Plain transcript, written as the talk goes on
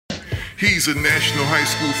He's a national high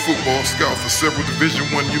school football scout for several Division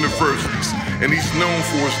I universities, and he's known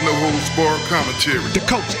for his no-holds-barred commentary. The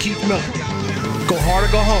coach, Keith Miller. Go hard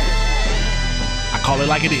or go home. I call it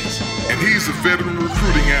like it is. And he's a veteran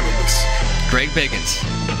recruiting analyst. Greg Biggins.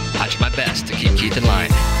 I try my best to keep Keith in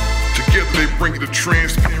line. Together they bring you the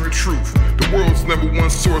transparent truth, the world's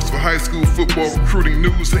 #1 source for high school football recruiting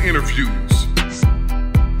news and interviews.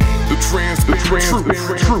 The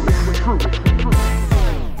transparent truth.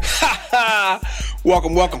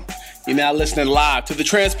 Welcome. You're now listening live to The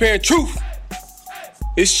Transparent Truth.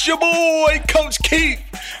 It's your boy, Coach Keith.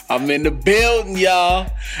 I'm in the building,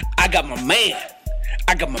 y'all. I got my man.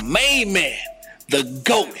 I got my main man, the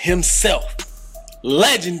GOAT himself,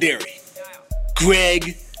 legendary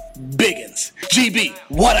Greg Biggins. GB,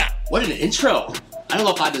 what up? What an intro. I don't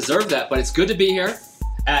know if I deserve that, but it's good to be here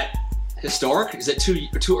at Historic. Is it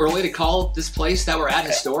too early to call this place that we're at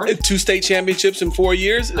Historic? 2 state championships in 4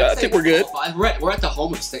 years. I think we're good. We're at the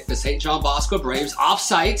home of the St. John Bosco Braves,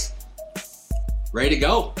 off-site, ready to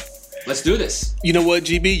go. Let's do this. You know what,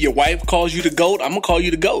 GB? Your wife calls you the GOAT. I'm going to call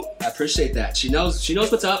you the GOAT. I appreciate that. She knows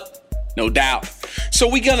what's up. No doubt. So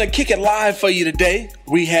we're going to kick it live for you today.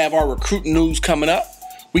 We have our recruiting news coming up.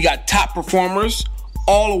 We got top performers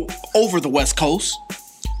all over the West Coast.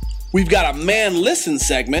 We've got a Man Listen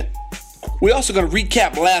segment. We're also going to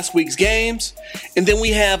recap last week's games. And then we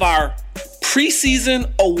have our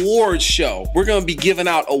preseason awards show. We're going to be giving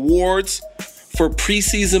out awards for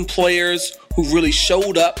preseason players who really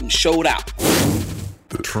showed up and showed out.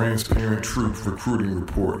 The Transparent Truth Recruiting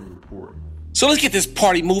Report. So let's get this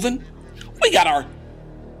party moving. We got our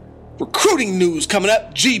recruiting news coming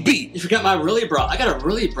up. GB. You forgot my really bra. I got a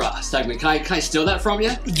really bra segment. Can I steal that from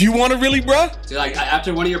you? Do you want a really bra? Dude,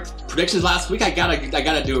 after one of your predictions last week, I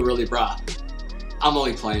gotta do a really bra. I'm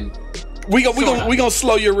only playing. We gonna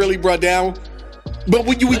slow your really bra down. But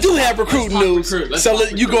we do have recruiting news. So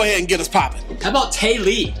you go ahead and get us popping. How about Tay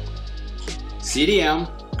Lee? CDM,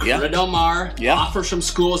 Corona Del Mar, offers from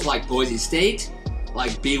schools like Boise State,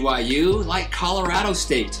 like BYU, like Colorado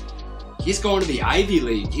State. He's going to the Ivy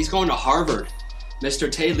League. He's going to Harvard.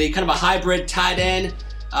 Mr. Tay Lee, kind of a hybrid tight end,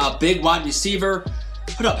 big wide receiver.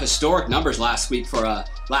 Put up historic numbers last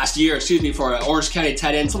year, for Orange County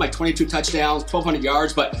tight end. Something like 22 touchdowns, 1,200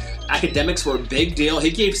 yards, but academics were a big deal.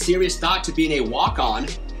 He gave serious thought to being a walk-on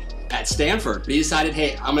at Stanford. But he decided,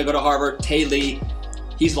 hey, I'm going to go to Harvard. Tay Lee,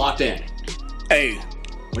 he's locked in. Hey.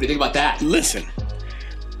 What do you think about that? Listen,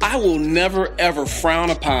 I will never, ever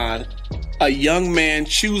frown upon a young man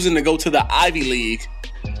choosing to go to the Ivy League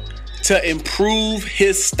to improve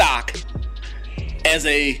his stock as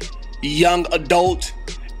a young adult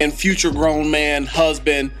and future grown man,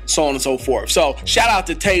 husband, so on and so forth. So shout out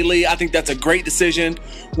to Tay Lee. I think that's a great decision.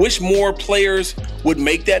 Wish more players would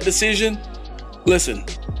make that decision. Listen,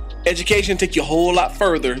 education take you a whole lot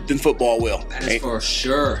further than football will. That is for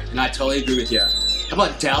sure, and I totally agree with you. How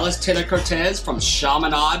about Dallas Taylor Cortez from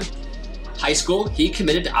Chaminade High School? He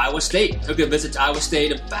committed to Iowa State. Took a visit to Iowa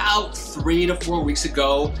State about 3 to 4 weeks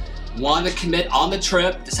ago. Wanted to commit on the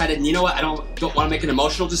trip. Decided, you know what, I don't want to make an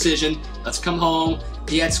emotional decision. Let's come home.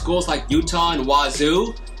 He had schools like Utah and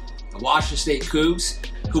Wazoo, the Washington State Cougs,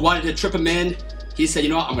 who wanted to trip him in. He said, you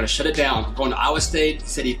know what, I'm going to shut it down. I'm going to Iowa State. He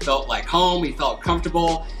said he felt like home. He felt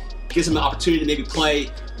comfortable. Gives him the opportunity to maybe play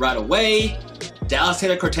right away. Dallas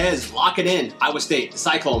Taylor Cortez, lock it in. Iowa State, the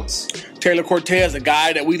Cyclones. Taylor Cortez, a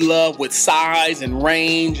guy that we love with size and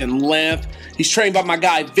range and length. He's trained by my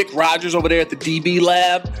guy Vic Rogers over there at the DB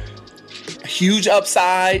Lab. A huge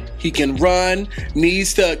upside. He can run.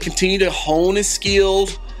 Needs to continue to hone his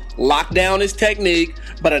skills, lock down his technique,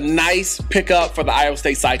 but a nice pickup for the Iowa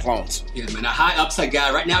State Cyclones. Yeah, man, a high upside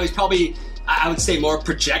guy. Right now, he's probably, I would say, more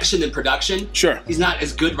projection than production. Sure. He's not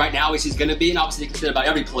as good right now as he's going to be, and obviously you can say that about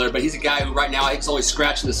every player, but he's a guy who right now he's only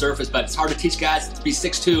scratching the surface, but it's hard to teach guys to be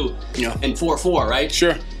 6'2", and 4'4", right?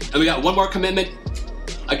 Sure. And we got one more commitment,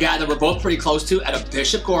 a guy that we're both pretty close to at a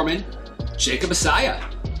Bishop Gorman, Jacob Asaya,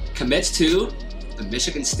 commits to the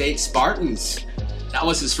Michigan State Spartans. That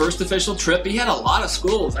was his first official trip. He had a lot of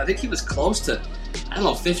schools. I think he was close to,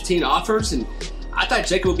 15 offers, and I thought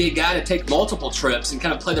Jacob would be a guy to take multiple trips and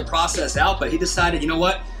kind of play the process out, but he decided, you know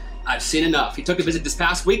what, I've seen enough. He took a visit this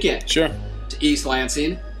past weekend to East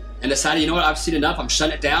Lansing and decided, you know what, I've seen enough. I'm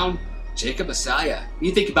shutting it down. Jacob Asaya. When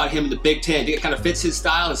you think about him in the Big Ten, do you think it kind of fits his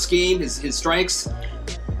style, his scheme, his strengths?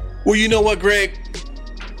 Well, you know what, Greg?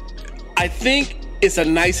 I think it's a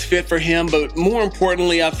nice fit for him, but more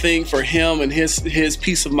importantly, I think for him and his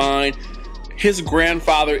peace of mind, his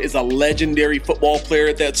grandfather is a legendary football player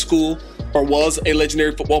at that school, or was a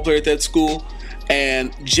legendary football player at that school.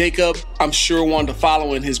 And Jacob, I'm sure, wanted to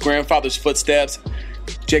follow in his grandfather's footsteps.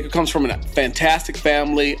 Jacob comes from a fantastic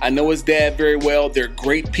family. I know his dad very well. They're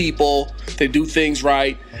great people. They do things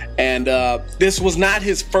right. And this was not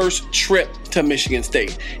his first trip to Michigan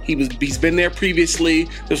State. He's been there previously.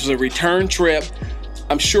 This was a return trip.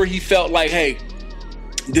 I'm sure he felt like, hey,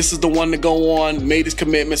 this is the one to go on, made his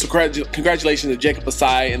commitment. So congratulations to Jacob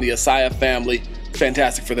Asaya and the Asaya family.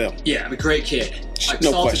 Fantastic for them. Yeah, a great kid. Like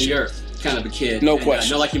No salt question. of the earth kind of a kid. No And,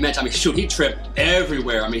 question. No, like you mentioned, shoot, he tripped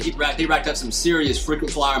everywhere. He racked up some serious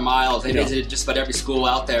frequent flyer miles. They visited just about every school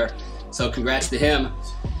out there. So congrats to him.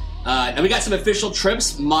 And we got some official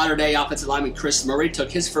trips. Modern-day offensive lineman Chris Murray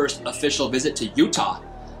took his first official visit to Utah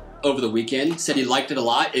over the weekend. Said he liked it a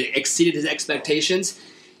lot. It exceeded his expectations.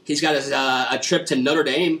 He's got a trip to Notre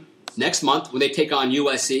Dame next month when they take on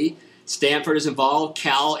USC. Stanford is involved.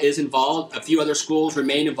 Cal is involved. A few other schools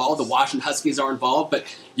remain involved. The Washington Huskies are involved. But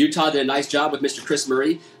Utah did a nice job with Mr. Chris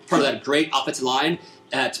Murray, part of that great offensive line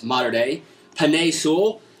at Mater Dei. Panay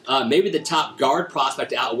Sewell, maybe the top guard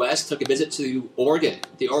prospect out west, took a visit to Oregon.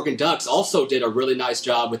 The Oregon Ducks also did a really nice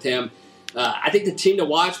job with him. I think the team to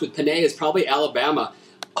watch with Panay is probably Alabama.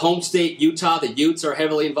 Home state, Utah, the Utes are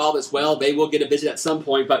heavily involved as well. They will get a visit at some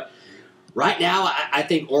point. But right now, I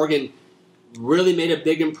think Oregon really made a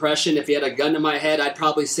big impression. If he had a gun to my head, I'd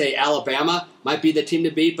probably say Alabama might be the team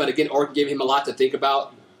to beat. But again, Oregon gave him a lot to think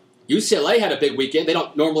about. UCLA had a big weekend. They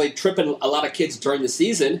don't normally trip in a lot of kids during the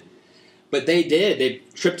season, but they did. They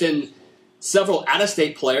tripped in several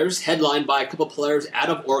out-of-state players, headlined by a couple players out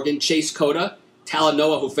of Oregon. Chase Cota,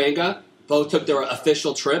 Talanoa Hufanga, both took their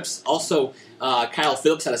official trips. Also, Kyle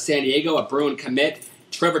Phillips out of San Diego, a Bruin commit.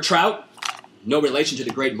 Trevor Trout, no relation to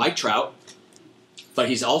the great Mike Trout, but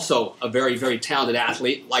he's also a very, very talented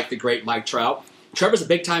athlete, like the great Mike Trout. Trevor's a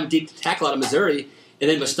big-time deep tackle out of Missouri. And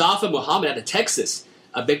then Mustafa Muhammad out of Texas,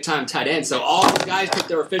 a big-time tight end. So all these guys took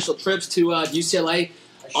their official trips to UCLA,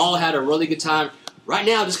 all had a really good time. Right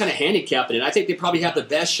now, just kind of handicapping it. I think they probably have the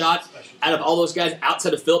best shot out of all those guys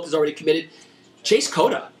outside of Phillips is already committed. Chase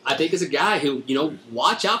Cota, I think, is a guy who,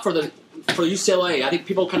 watch out for UCLA. I think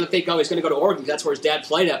people kind of think, he's going to go to Oregon because that's where his dad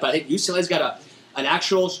played at. But I think UCLA's got an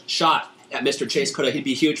actual shot at Mr. Chase Cota. He'd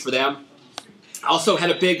be huge for them. Also had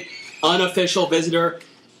a big unofficial visitor.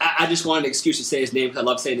 I just wanted an excuse to say his name because I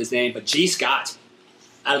love saying his name. But G. Scott,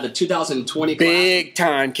 out of the 2020 class. Big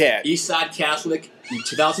time cat. Eastside Catholic,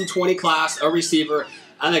 2020 class, a receiver.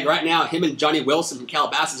 I think right now him and Johnny Wilson from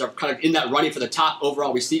Calabasas are kind of in that running for the top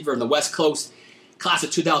overall receiver in the West Coast class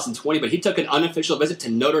of 2020. But he took an unofficial visit to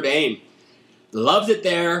Notre Dame. Loved it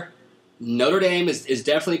there. Notre Dame is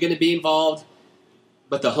definitely going to be involved.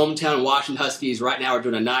 But the hometown Washington Huskies right now are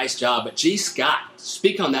doing a nice job. But G. Scott,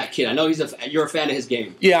 speak on that kid. I know you're a fan of his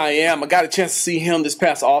game. Yeah, I am. I got a chance to see him this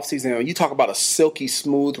past offseason. You talk about a silky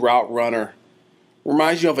smooth route runner.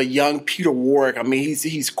 Reminds you of a young Peter Warrick. I mean,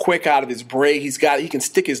 he's quick out of his break. He can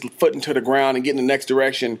stick his foot into the ground and get in the next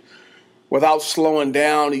direction without slowing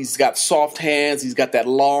down. He's got soft hands. He's got that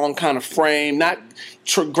long kind of frame. Not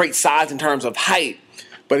great size in terms of height,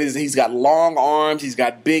 but he's got long arms. He's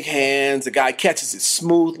got big hands. The guy catches it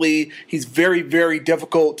smoothly. He's very, very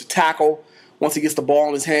difficult to tackle. Once he gets the ball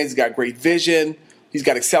in his hands, he's got great vision. He's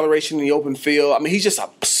got acceleration in the open field. I mean, he's just a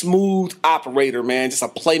smooth operator, man. Just a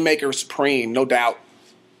playmaker supreme, no doubt.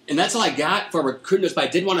 And that's all I got for recruitment. But I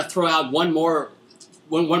did want to throw out one more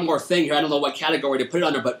thing here. I don't know what category to put it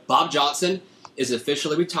under, but Bob Johnson is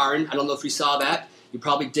officially retiring. I don't know if you saw that. You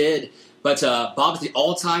probably did. But Bob's the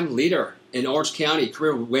all-time leader in Orange County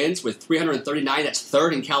career wins with 339. That's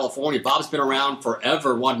third in California. Bob's been around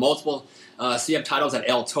forever, won multiple CF titles at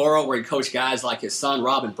El Toro, where he coached guys like his son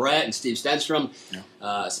Robin Brett and Steve Stenstrom.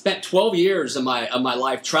 Yeah. Spent 12 years of my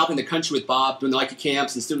life traveling the country with Bob, doing the Nike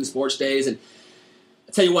camps and student sports days. And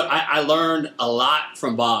I tell you what, I learned a lot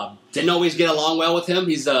from Bob. Didn't always get along well with him.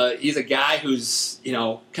 He's a guy who's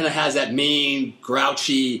kind of has that mean,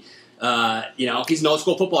 grouchy. He's an old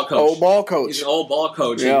school football coach. Old ball coach. He's an old ball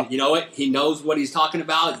coach. Yeah. And you know what? He knows what he's talking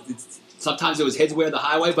about. Sometimes it was his way or the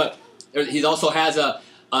highway, but he also has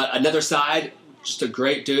another side. Just a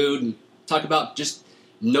great dude. And talk about just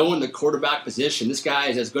knowing the quarterback position. This guy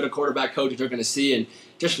is as good a quarterback coach as you're going to see, and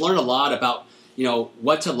just learn a lot about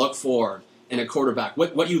what to look for in a quarterback,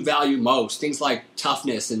 what you value most, things like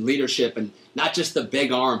toughness and leadership, and not just the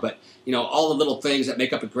big arm, but all the little things that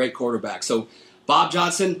make up a great quarterback. So Bob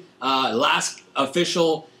Johnson, last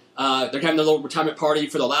official, they're having a little retirement party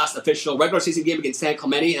for the last official regular season game against San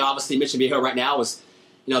Clemente, and obviously Mission Viejo right now is,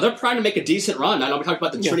 they're trying to make a decent run. I know we talk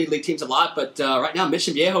about the Trinity League teams a lot, but right now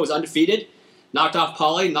Mission Viejo is undefeated, knocked off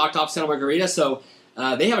Poly, knocked off Santa Margarita, so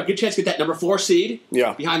they have a good chance to get that number 4 seed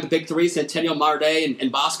behind the big three, Centennial, Mater Dei,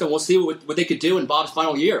 and Bosco. We'll see what they could do in Bob's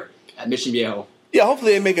final year at Mission Viejo. Yeah,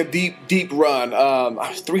 hopefully they make a deep run.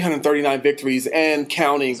 339 victories and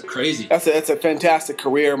counting. It's crazy. That's a fantastic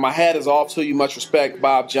career. My hat is off to you. Much respect,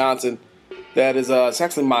 Bob Johnson. That is it's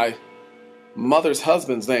actually my mother's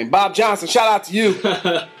husband's name. Bob Johnson, shout out to you.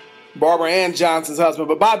 Barbara Ann Johnson's husband.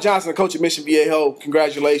 But Bob Johnson, coach at Mission Viejo,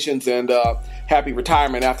 congratulations and happy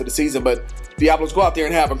retirement after the season. But Diablos, go out there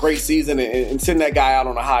and have a great season and send that guy out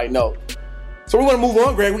on a high note. So we're going to move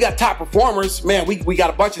on, Greg. We got top performers. Man, we got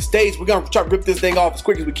a bunch of states. We're going to try to rip this thing off as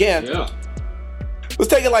quick as we can. Yeah. Let's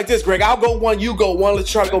take it like this, Greg. I'll go one, you go one. Let's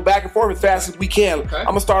try to go back and forth as fast as we can. Okay. I'm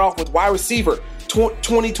going to start off with wide receiver.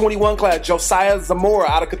 2021 class, Josiah Zamora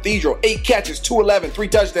out of Cathedral. 8 catches, 211, 3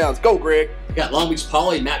 touchdowns. Go, Greg. We got Long Beach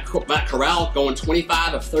Poly, Matt Corral going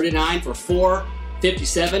 25 of 39 for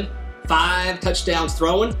 457, 5 touchdowns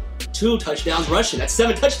throwing, 2 touchdowns rushing. That's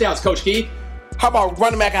 7 touchdowns, Coach Keith. How about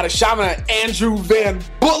running back out of Chaminade, Andrew Van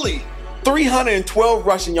Bully? 312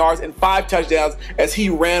 rushing yards and 5 touchdowns as he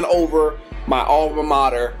ran over my alma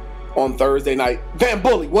mater on Thursday night. Van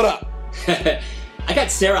Bully, what up? I got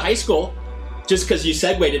Sarah High School, just because you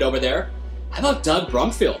segued it over there. How about Doug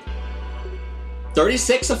Brumfield?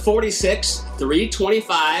 36 of 46,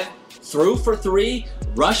 325, threw for 3,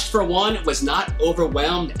 rushed for 1, was not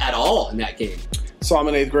overwhelmed at all in that game. So I'm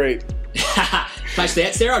in 8th grade. Can I stay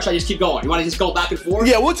at Sarah or should I just keep going? You want to just go back and forth?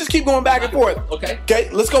 Yeah, we'll just keep going back and forth. Okay. Okay,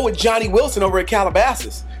 let's go with Johnny Wilson over at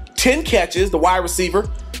Calabasas. 10 catches, the wide receiver,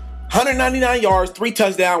 199 yards, 3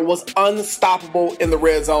 touchdowns, was unstoppable in the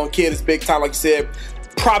red zone. Kid is big time, like you said.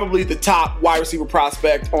 Probably the top wide receiver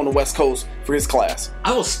prospect on the West Coast for his class.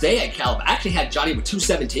 I will stay at Calabasas. I actually had Johnny with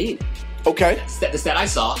 217. Okay. That's the stat I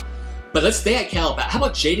saw. But let's stay at Calabasas. How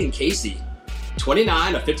about Jaden Casey?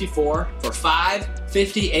 29 of 54 for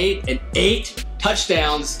 558 and 8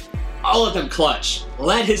 touchdowns. All of them clutch.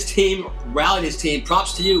 Led his team, rallied his team.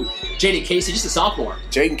 Props to you, Jaden Casey, just a sophomore.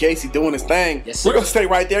 Jaden Casey doing his thing. Yes, sir. We're going to stay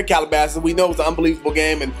right there, Calabasas. We know it's an unbelievable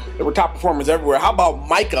game, and there were top performers everywhere. How about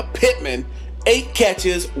Micah Pittman? 8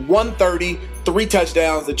 catches, 130, 3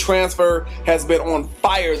 touchdowns. The transfer has been on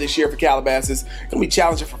fire this year for Calabasas. Going to be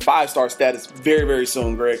challenging for 5-star status very, very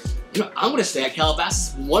soon, Greg. You know, I'm going to stay at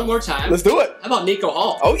Calabasas one more time. Let's do it. How about Nico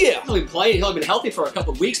Hall? Oh, yeah. He's only played. He's only been healthy for a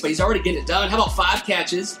couple of weeks, but he's already getting it done. How about 5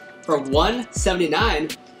 catches for 179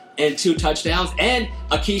 and 2 touchdowns and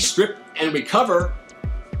a key strip and recover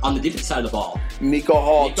on the defensive side of the ball? Nico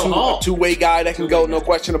Hall, a two-way guy that can go, no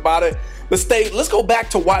question about it. Let's go back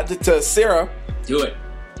to Sarah. Do it.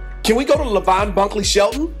 Can we go to Levon Bunkley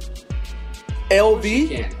Shelton?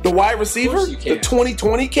 LV, the wide receiver, the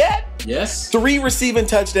 2020 cat? Yes. 3 receiving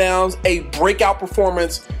touchdowns, a breakout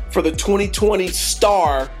performance for the 2020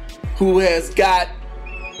 star who has got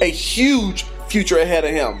a huge future ahead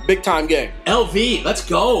of him. Big time game. LV, let's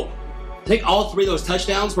go. I think all 3 of those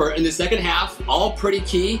touchdowns were in the second half, all pretty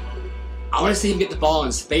key. I want to see him get the ball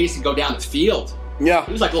in space and go down the field. Yeah.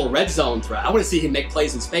 He was like a little red zone threat. I want to see him make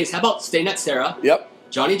plays in space. How about staying at Sarah? Yep.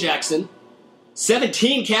 Johnny Jackson,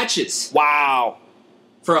 17 catches. Wow.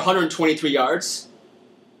 For 123 yards.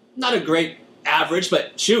 Not a great average,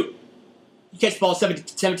 but shoot. You catch the ball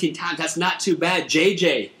 17 times. That's not too bad.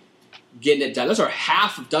 JJ getting it done. Those are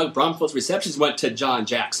half of Doug Brumfield's receptions went to John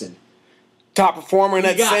Jackson. Top performer in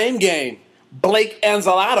that same game, Blake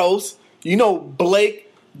Anzalados. You know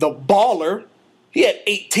Blake, the baller. He had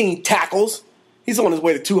 18 tackles. He's on his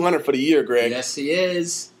way to 200 for the year, Greg. Yes, he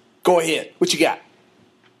is. Go ahead. What you got?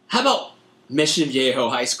 How about Mission Viejo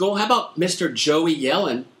High School? How about Mr. Joey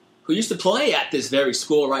Yellen, who used to play at this very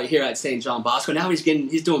school right here at St. John Bosco? Now he's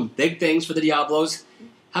doing big things for the Diablos.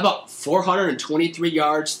 How about 423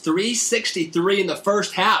 yards, 363 in the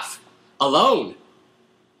first half alone?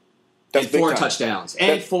 That's and 4 touchdowns.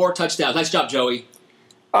 And 4 touchdowns. Nice job, Joey.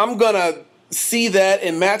 I'm going to see that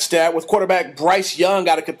and match that with quarterback Bryce Young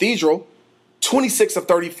out of Cathedral. 26 of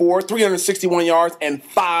 34, 361 yards, and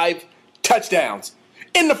 5 touchdowns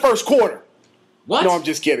in the first quarter. What? No, I'm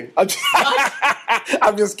just kidding. I'm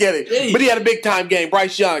just kidding. Hey. But he had a big-time game.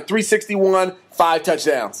 Bryce Young, 361, 5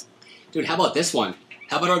 touchdowns. Dude, how about this one?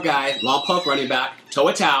 How about our guy, Lompoc running back,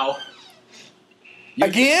 Toa Tau?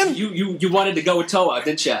 Again? You wanted to go with Toa,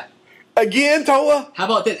 didn't you? Again, Toa? How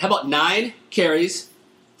about this? How about 9 carries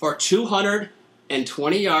for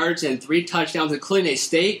 220 yards and 3 touchdowns, including a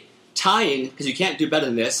state tying, because you can't do better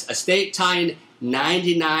than this, a state tying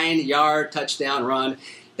 99-yard touchdown run.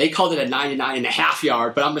 They called it a 99.5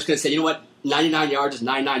 yard, but I'm just going to say, you know what? 99 yards is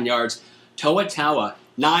 99 yards. Toa Taua,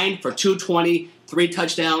 9 for 220, 3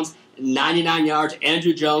 touchdowns, 99 yards.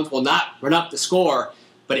 Andrew Jones will not run up the score,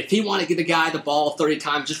 but if he wanted to give the guy the ball 30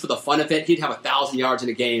 times just for the fun of it, he'd have 1,000 yards in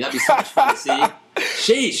a game. That'd be so much fun to see.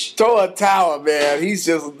 Sheesh. Toa Taua, man. He's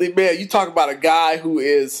just, man, you talk about a guy who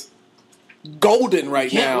is golden right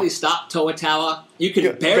Can't now. really stop Tua Tawa. You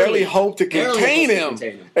can Barely hope to contain him.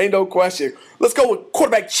 Ain't no question. Let's go with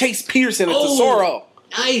quarterback Chase Peterson at Tesoro.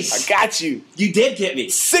 Nice. I got you. You did get me.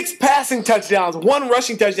 6 passing touchdowns, 1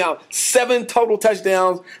 rushing touchdown, 7 total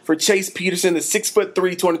touchdowns for Chase Peterson, the 6'3",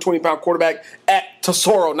 220-pound quarterback at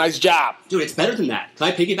Tesoro. Nice job. Dude, it's better than that. Can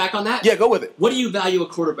I piggyback on that? Yeah, go with it. What do you value a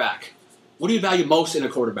quarterback? What do you value most in a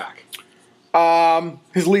quarterback?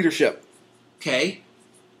 His leadership. Okay.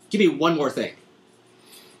 Give me one more thing.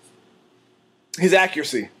 His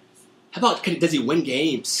accuracy. How about, does he win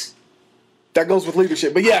games? That goes with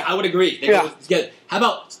leadership. But yeah. I would agree. How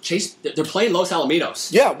about Chase? They're playing Los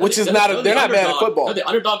Alamitos. Yeah, which is they're not bad at football. They're the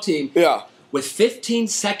underdog team. Yeah. With 15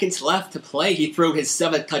 seconds left to play, he threw his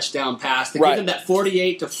 7th touchdown pass to give them that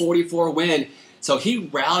 48-44 win. So he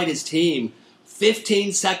rallied his team.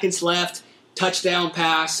 15 seconds left, touchdown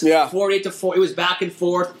pass. Yeah. 48-4. It was back and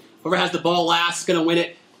forth. Whoever has the ball last is going to win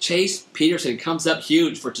it. Chase Peterson comes up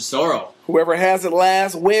huge for Tesoro. Whoever has it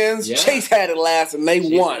last wins. Yeah. Chase had it last, and they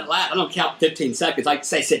won. I don't count 15 seconds. I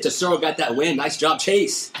say Tesoro got that win. Nice job,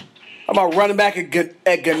 Chase. How about running back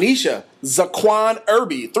at Ganesha? Zaquan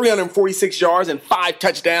Irby, 346 yards and 5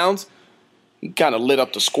 touchdowns. He kind of lit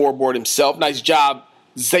up the scoreboard himself. Nice job,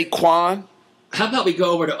 Zaquan. How about we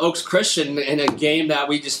go over to Oaks Christian in a game that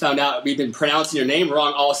we just found out we've been pronouncing your name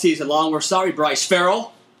wrong all season long. We're sorry, Bryce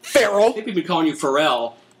Farrell. I think we've been calling you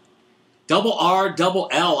Farrell. Double R, double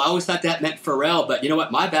L. I always thought that meant Farrell, but you know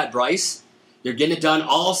what? My bad, Bryce. You're getting it done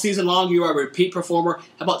all season long. You are a repeat performer.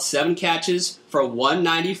 How about 7 catches for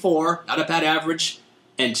 194, not a bad average,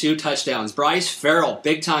 and 2 touchdowns. Bryce Farrell,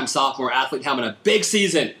 big-time sophomore athlete, having a big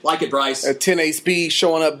season. Like it, Bryce. At 10-8 speed,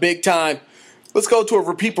 showing up big time. Let's go to a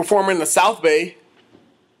repeat performer in the South Bay.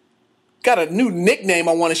 Got a new nickname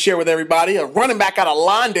I want to share with everybody. A running back out of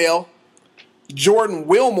Lawndale, Jordan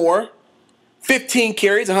Wilmore. 15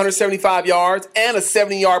 carries, 175 yards, and a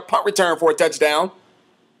 70-yard punt return for a touchdown.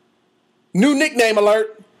 New nickname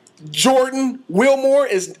alert. Jordan Wilmore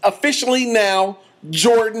is officially now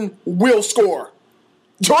Jordan Will Score.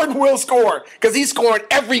 Jordan will score because he's scoring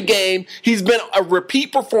every game. He's been a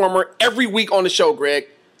repeat performer every week on the show, Greg.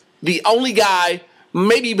 The only guy,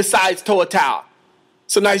 maybe besides Tua Tawa.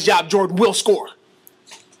 So nice job, Jordan will score.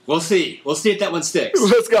 We'll see. We'll see if that one sticks.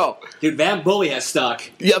 Let's go. Dude, Van Bully has stuck.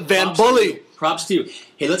 Yeah, Van Bully. Props to you.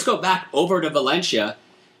 Hey, let's go back over to Valencia.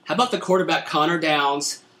 How about the quarterback Connor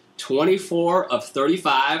Downs? 24 of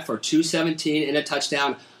 35 for 217 and a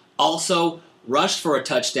touchdown. Also rushed for a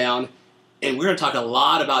touchdown. And we're going to talk a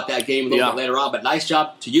lot about that game a little bit later on. But nice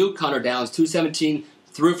job to you, Connor Downs. 217,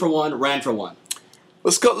 threw for 1, ran for 1.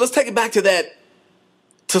 Let's go. Let's take it back to that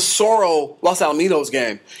Tesoro Los Alamitos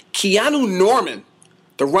game. Keanu Norman,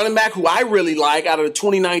 the running back who I really like out of the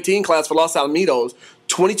 2019 class for Los Alamitos,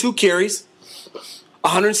 22 carries,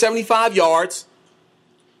 175 yards.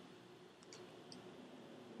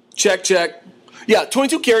 Check. Yeah,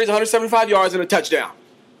 22 carries, 175 yards, and a touchdown.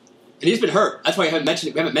 And he's been hurt. That's why we haven't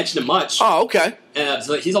mentioned him much. Oh, okay.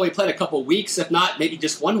 So he's only played a couple weeks, if not maybe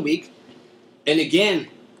just 1 week. And again,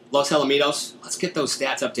 Los Alamitos, let's get those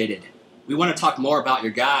stats updated. We want to talk more about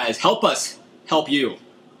your guys. Help us help you.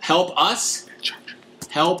 Help us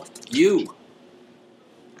help you.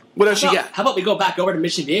 What else you got? How about we go back over to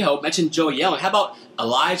Mission Viejo, mention Joe Yellen. How about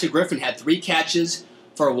Elijah Griffin had 3 catches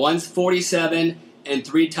for 147 and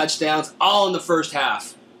 3 touchdowns, all in the first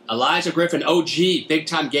half. Elijah Griffin, OG,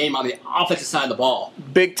 big-time game on the offensive side of the ball.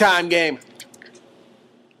 Big-time game.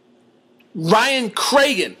 Ryan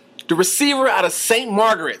Cragen, the receiver out of St.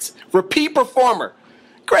 Margaret's, repeat performer.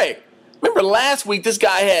 Greg, remember last week this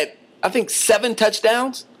guy had, I think, 7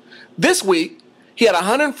 touchdowns? This week, he had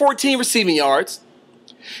 114 receiving yards.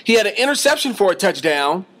 He had an interception for a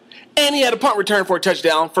touchdown, and he had a punt return for a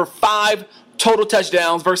touchdown for 5 total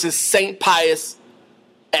touchdowns versus St. Pius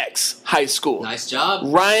X High School. Nice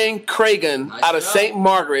job. Ryan Cragen out of St.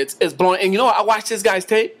 Margaret's is blowing. And you know what? I watched this guy's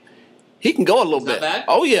tape. He can go a little bit. Not bad?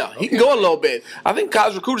 Oh, yeah. He can go a little bit. I think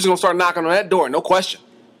college recruiters are going to start knocking on that door. No question.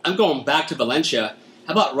 I'm going back to Valencia.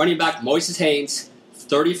 How about running back Moises Haynes?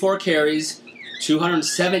 34 carries,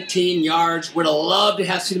 217 yards. Would have loved to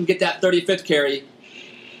have seen him get that 35th carry.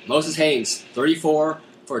 Moses Haynes, 34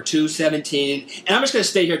 for 217. And I'm just going to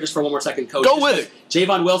stay here just for one more second, Coach. Go with it.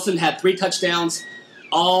 Javon Wilson had 3 touchdowns,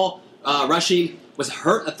 all rushing. Was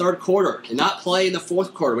hurt in the third quarter. Did not play in the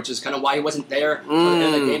fourth quarter, which is kind of why he wasn't there for the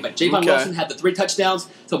end of the game. But Javon Wilson had the 3 touchdowns.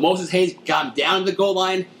 So Moses Haynes got him down to the goal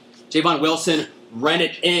line. Javon Wilson ran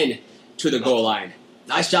it in to the goal line.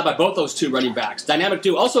 Nice job by both those 2 running backs. Dynamic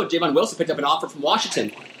duo. Also, Javon Wilson picked up an offer from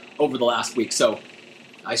Washington over the last week. So,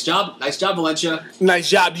 nice job. Nice job, Valencia. Nice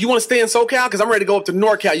job. Do you want to stay in SoCal? Because I'm ready to go up to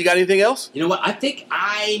NorCal. You got anything else? You know what? I think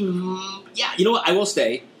I'm yeah, you know what? I will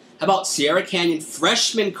say, how about Sierra Canyon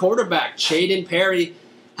freshman quarterback Jaden Perry?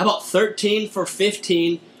 How about 13 for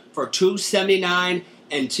 15 for 279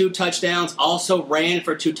 and 2 touchdowns? Also ran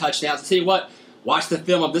for 2 touchdowns. I'll tell you what, watch the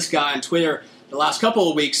film of this guy on Twitter the last couple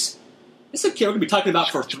of weeks. This is a kid we're going to be talking about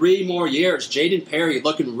for 3 more years. Jaden Perry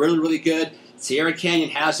looking really, really good. Sierra Canyon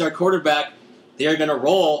has their quarterback. They're going to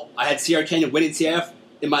roll. I had Sierra Canyon winning CF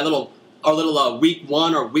in our little week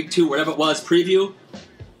 1 or week 2, whatever it was, preview.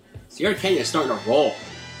 Sierra Canyon is starting to roll.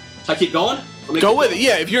 Should I keep going? Go with it.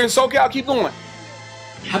 Yeah, if you're in SoCal, keep going.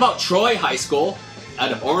 How about Troy High School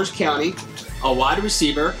out of Orange County? A wide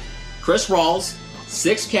receiver, Chris Rawls,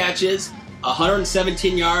 6 catches,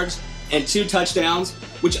 117 yards, and 2 touchdowns,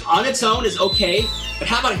 which on its own is okay. But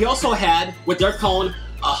how about he also had what they're calling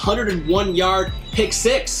a 101-yard pick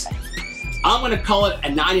 6? I'm going to call it a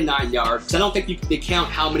 99-yard because I don't think they count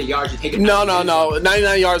how many yards you take. No.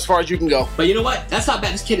 99 yards as far as you can go. But you know what? That's not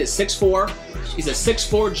bad. This kid is 6'4". He's a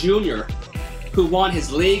 6'4 junior who won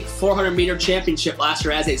his league 400-meter championship last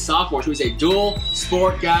year as a sophomore. So he's a dual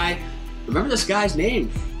sport guy. Remember this guy's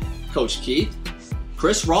name, Coach Keith?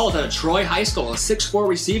 Chris Rawls out of Troy High School, a 6'4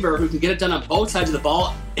 receiver who can get it done on both sides of the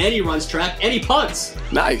ball, and he runs track, and he punts.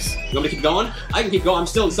 Nice. You want me to keep going? I can keep going. I'm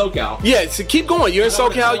still in SoCal. Yeah, so keep going. You're in SoCal.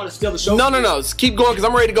 I don't want to steal the show. No. Just keep going because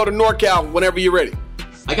I'm ready to go to NorCal whenever you're ready.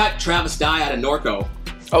 I got Travis Dye out of Norco.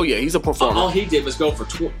 Oh, yeah, he's a performer. All he did was go for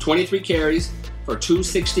 23 carries for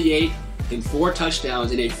 268 and 4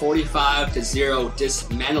 touchdowns in a 45-0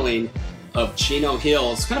 dismantling of Chino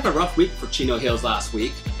Hills. Kind of a rough week for Chino Hills last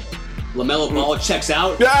week. LaMelo Ball checks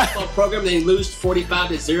out. Program, they lose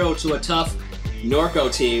 45-0 to a tough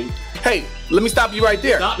Norco team. Hey, let me stop you right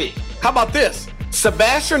there. Stop me. How about this?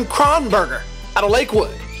 Sebastian Kronberger out of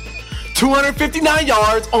Lakewood. 259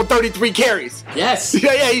 yards on 33 carries. Yes.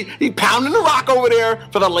 Yeah, he pounding the rock over there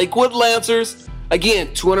for the Lakewood Lancers.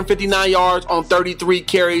 Again, 259 yards on 33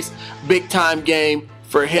 carries. Big time game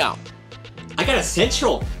for him. I got a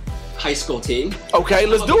Central high school team. Okay,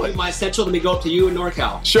 let's do it. My Central, let me go up to you in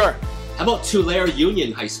NorCal. Sure. How about Tulare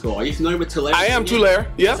Union High School? Are you familiar with Tulare? I am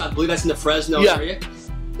Tulare, yeah. I believe that's in the Fresno area.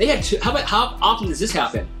 They had how often does this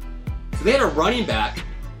happen? So they had a running back,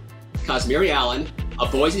 Cosmere Allen, a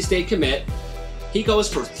Boise State commit. He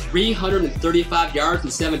goes for 335 yards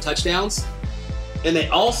and 7 touchdowns. And they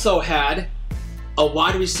also had a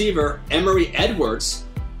wide receiver, Emory Edwards,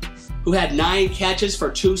 who had 9 catches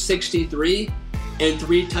for 263 and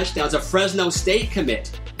 3 touchdowns, a Fresno State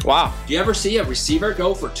commit. Wow. Do you ever see a receiver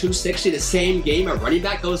go for 260 the same game a running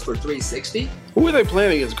back goes for 360? Who are they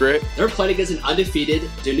playing against, Greg? They're playing against an undefeated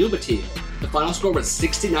Danuba team. The final score was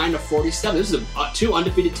 69-47. This is 2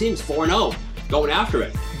 undefeated teams, 4-0, going after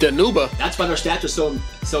it. Danuba. That's why their stats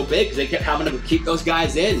are so big, because they kept having to keep those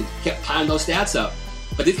guys in, kept piling those stats up.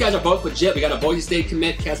 But these guys are both legit. We got a Boise State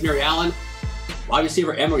commit, Cosmere Allen, wide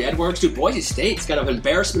receiver Emory Edwards. Dude, Boise State's got an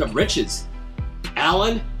embarrassment of riches.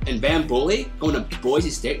 Allen and Van Booley going to Boise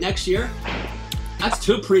State next year. That's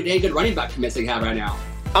 2 pretty dang good running back commits they have right now.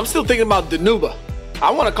 I'm still thinking about Danuba.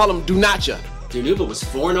 I want to call him Dunacha. Danuba was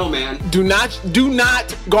 4-0, man. Do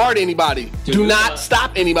not guard anybody. Do not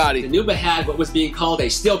stop anybody. Danuba had what was being called a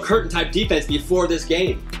steel curtain type defense before this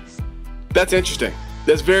game. That's interesting.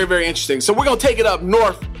 That's very, very interesting. So we're going to take it up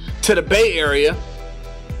north to the Bay Area.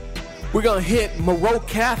 We're going to hit Moreau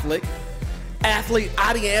Catholic. Athlete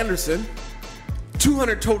Adi Anderson.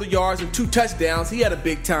 200 total yards and 2 touchdowns. He had a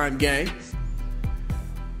big-time game.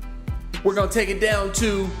 We're going to take it down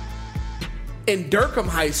to in Durham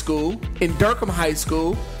High School,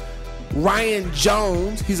 Ryan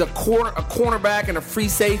Jones. He's a cornerback and a free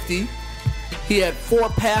safety. He had 4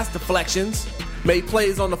 pass deflections, made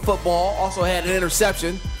plays on the football, also had an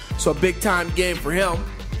interception. So a big-time game for him.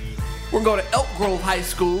 We're going to go to Elk Grove High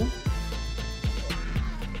School.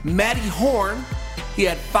 Matty Horn. He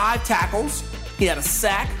had 5 tackles. He had a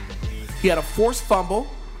sack. He had a forced fumble.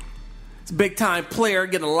 It's a big-time player,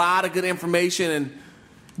 getting a lot of good information and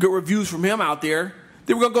good reviews from him out there.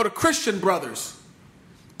 Then we're going to go to Christian Brothers.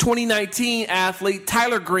 2019 athlete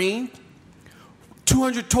Tyler Green.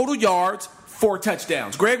 200 total yards, 4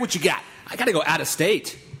 touchdowns. Greg, what you got? I got to go out of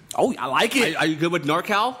state. Oh, I like it. Are you good with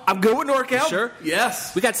NorCal? I'm good with NorCal. You sure?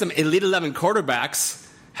 Yes. We got some Elite 11 quarterbacks.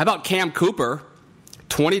 How about Cam Cooper?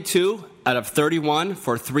 22 out of 31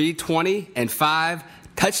 for 320 and 5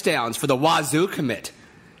 touchdowns for the Wazoo commit.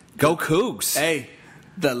 Go Cougs. Hey,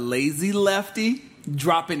 the lazy lefty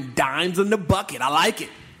dropping dimes in the bucket. I like it.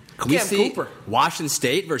 Can we see Cooper. Washington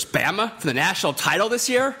State versus Bama for the national title this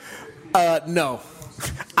year? No.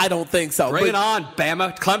 I don't think so. Bring it on,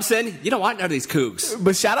 Bama. Clemson, you don't want none of these Cougs.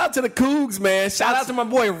 But shout out to the Cougs, man. Shout out to my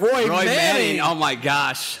boy Roy Manning. Oh, my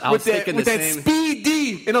gosh. I was thinking with the that same. speed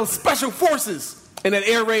D and those special forces and that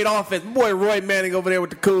air raid offense. My boy Roy Manning over there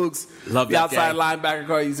with the Cougs. Love the that outside guy.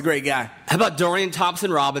 linebacker. He's a great guy. How about Dorian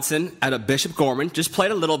Thompson-Robinson out of Bishop Gorman? Just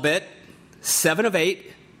played a little bit. 7 of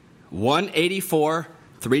 8, 184,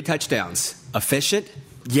 3 touchdowns. Efficient,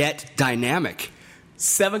 yet dynamic.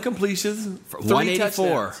 7 completions, 3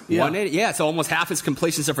 184. touchdowns. Yeah. 180, yeah, so almost half his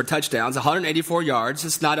completions are for touchdowns. 184 yards.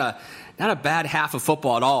 It's not a bad half of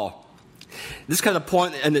football at all. This is kind of the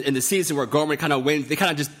point in the season where Gorman kind of wins. They kind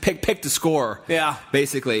of just pick the score. Yeah.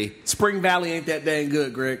 Basically. Spring Valley ain't that dang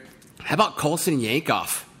good, Greg. How about Colson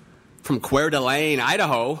Yankoff from Coeur d'Alene,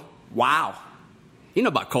 Idaho? Wow. You know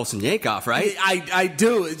about Colson Yankoff, right? I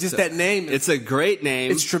do. It's just that name. It's a great name.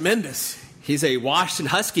 It's tremendous. He's a Washington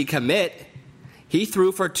Husky commit. He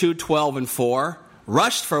threw for 212-4,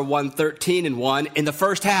 rushed for 113-1 in the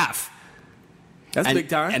first half. That's big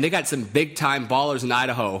time. And they got some big-time ballers in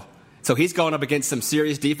Idaho. So he's going up against some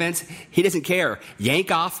serious defense. He doesn't care.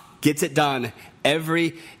 Yankoff gets it done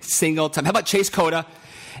every single time. How about Chase Cota?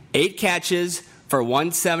 8 catches for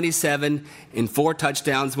 177 and 4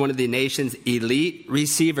 touchdowns, one of the nation's elite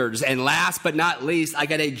receivers. And last but not least, I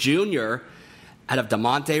got a junior out of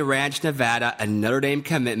DeMonte Ranch, Nevada, a Notre Dame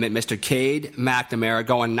commitment, Mr. Cade McNamara,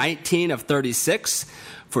 going 19 of 36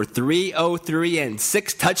 for 303 and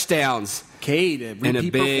 6 touchdowns. Cade, a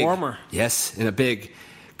repeat performer. Yes, in a big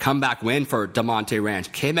comeback win for DeMonte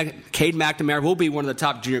Ranch. Cade McNamara will be one of the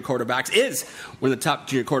top junior quarterbacks, is one of the top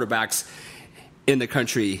junior quarterbacks in the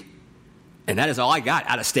country. And that is all I got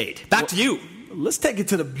out of state. Back to you. Let's take it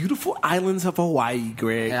to the beautiful islands of Hawaii,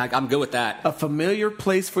 Greg. Yeah, I'm good with that. A familiar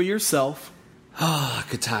place for yourself. Oh,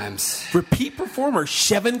 good times. Repeat performer,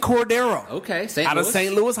 Chevin Cordero. Okay, out of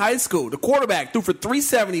St. Louis High School. The quarterback threw for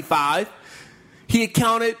 375. He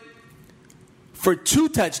accounted for 2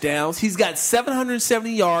 touchdowns. He's got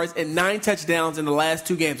 770 yards and 9 touchdowns in the last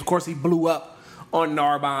 2 games. Of course, he blew up on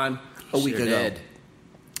Narbonne a week ago. Did.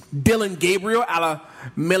 Dylan Gabriel out of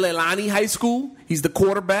Mililani High School. He's the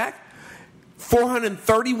quarterback.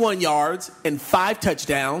 431 yards and 5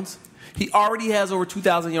 touchdowns. He already has over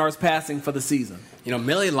 2,000 yards passing for the season. You know,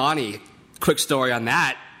 Mililani, quick story on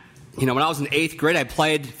that. You know, when I was in 8th grade, I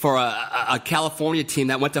played for a California team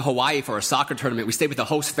that went to Hawaii for a soccer tournament. We stayed with the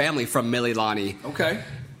host family from Mililani. Okay.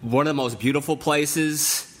 One of the most beautiful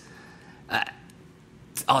places.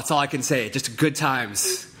 That's all I can say. Just good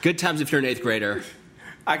times. Good times if you're an 8th grader.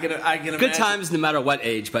 I can imagine. Good times no matter what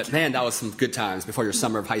age, but man, that was some good times before your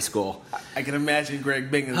summer of high school. I can imagine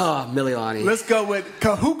Greg Bingham's. Oh, Mililani. Let's go with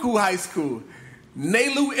Kahuku High School.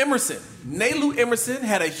 Naylu Emerson. Naylu Emerson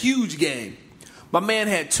had a huge game. My man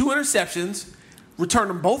had 2 interceptions,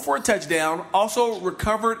 returned them both for a touchdown, also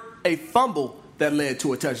recovered a fumble that led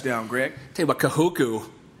to a touchdown, Greg. Tell you what, Kahuku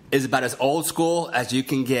is about as old school as you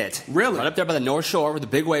can get. Really? Right up there by the North Shore where the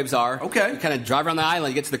big waves are. Okay. You kind of drive around the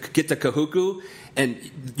island, you get to Kahuku, and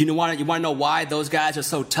you want to know why those guys are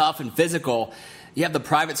so tough and physical. You have the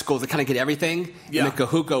private schools that kind of get everything. Yeah. And the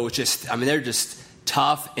Kahuku is just, they're just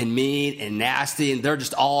tough and mean and nasty, and they're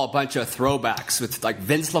just all a bunch of throwbacks with like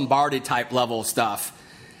Vince Lombardi type level stuff.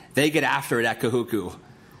 They get after it at Kahuku.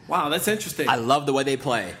 Wow, that's interesting. I love the way they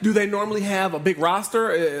play. Do they normally have a big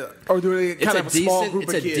roster, or do they kind of have a small group of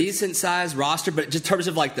kids? It's a decent-sized roster, but just in terms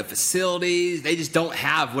of like the facilities, they just don't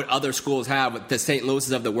have what other schools have, what the St.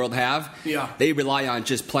 Louis's of the world have. Yeah. They rely on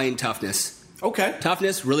just plain toughness. Okay.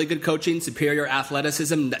 Toughness, really good coaching, superior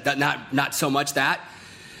athleticism, not so much that,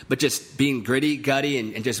 but just being gritty, gutty,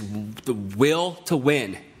 and just the will to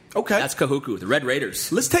win. Okay. That's Kahuku, the Red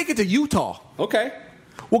Raiders. Let's take it to Utah. Okay.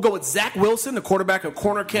 We'll go with Zach Wilson, the quarterback of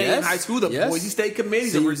Corner Canyon High School, the Boise State Committee.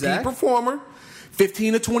 He's a repeat performer.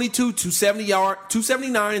 15 of 22,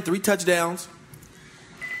 279, and 3 touchdowns.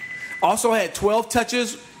 Also had 12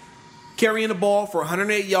 touches, carrying the ball for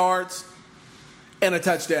 108 yards and a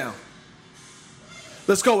touchdown.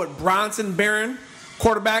 Let's go with Bronson Barron,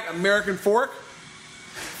 quarterback, American Fork.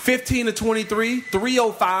 15 of 23,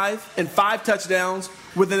 305, and 5 touchdowns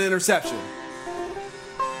with an interception.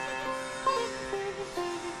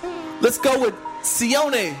 Let's go with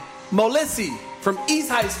Sione Molisi from East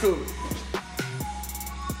High School.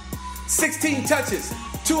 16 touches,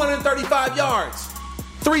 235 yards,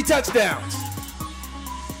 3 touchdowns.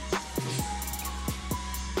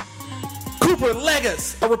 Cooper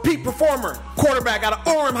Legas, a repeat performer, quarterback out of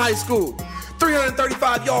Orem High School.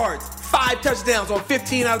 335 yards, 5 touchdowns on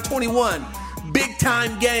 15 out of 21. Big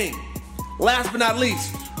time game. Last but not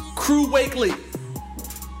least, Crew Wakely,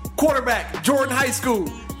 quarterback, Jordan High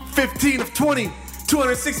School. 15 of 20,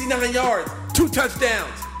 269 yards, 2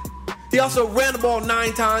 touchdowns. He also ran the ball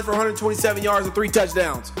 9 times for 127 yards and 3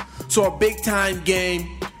 touchdowns. So a big-time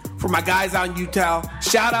game for my guys out in Utah.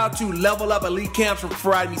 Shout out to Level Up Elite Camps for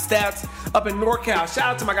providing me stats. Up in NorCal, shout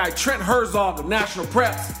out to my guy Trent Herzog of National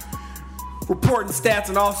Preps reporting stats,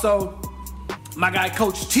 and also my guy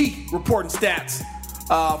Coach T reporting stats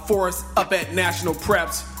for us up at National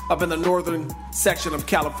Preps up in the northern section of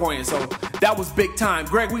California. So that was big time.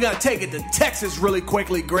 Greg, we got to take it to Texas really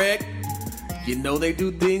quickly, Greg. You know they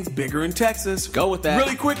do things bigger in Texas. Go with that.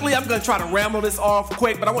 Really quickly, I'm going to try to ramble this off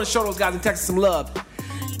quick, but I want to show those guys in Texas some love.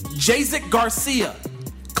 Jazik Garcia,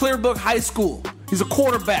 Clearbrook High School. He's a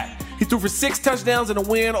quarterback. He threw for 6 touchdowns in a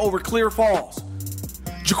win over Clear Falls.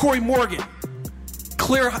 Ja'Cory Morgan,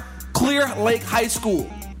 Clear Lake High School.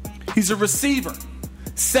 He's a receiver.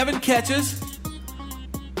 7 catches,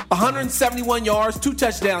 171 yards, 2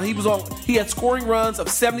 touchdowns. He had scoring runs of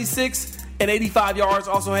 76 and 85 yards.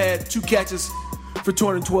 Also had 2 catches for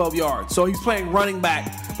 212 yards. So he's playing running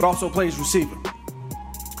back, but also plays receiver.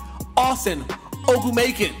 Austin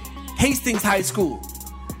Ogumakin, Hastings High School.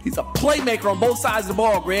 Speed's a playmaker on both sides of the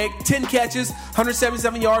ball, Greg. 10 catches,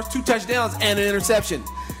 177 yards, 2 touchdowns, and an interception.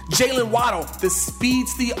 Jalen Waddle, the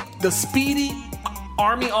speedy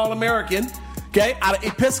Army All-American, okay, out of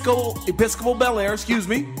Episcopal Bel Air,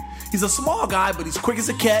 He's a small guy, but he's quick as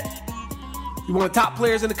a cat. He's one of the top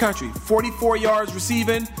players in the country. 44 yards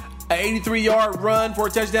receiving, an 83-yard run for a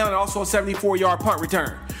touchdown, and also a 74-yard punt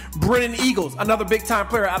return. Brennan Eagles, another big-time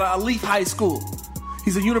player out of Alief High School.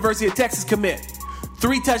 He's a University of Texas commit.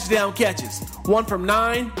 3 touchdown catches, 1 from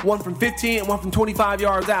 9, 1 from 15, and 1 from 25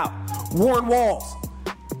 yards out. Warren Walls,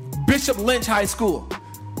 Bishop Lynch High School,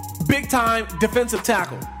 big-time defensive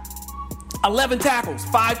tackle. 11 tackles,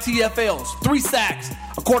 5 TFLs, 3 sacks,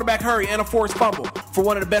 a quarterback hurry, and a forced fumble for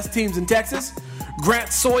one of the best teams in Texas.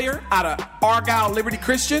 Grant Sawyer out of Argyle Liberty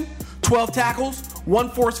Christian, 12 tackles, 1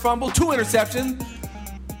 forced fumble, 2 interceptions,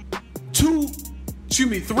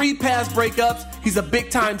 3 pass breakups. He's a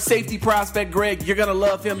big-time safety prospect, Greg. You're going to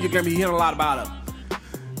love him. You're going to be hearing a lot about him.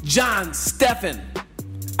 John Steffen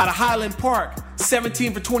out of Highland Park,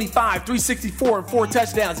 17 for 25, 364, and 4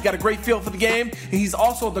 touchdowns. He's got a great feel for the game, and he's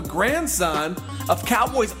also the grandson of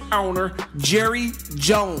Cowboys owner Jerry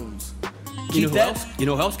Jones. You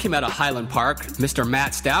know who else came out of Highland Park? Mr.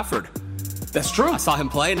 Matt Stafford. That's true. I saw him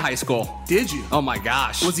play in high school. Did you? Oh my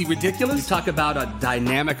gosh. Was he ridiculous? You talk about a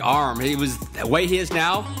dynamic arm. He was the way he is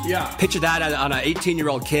now. Yeah. Picture that on an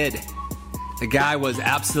 18-year-old kid. The guy was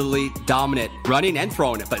absolutely dominant, running and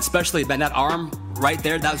throwing it, but especially that arm right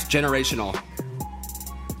there, that was generational.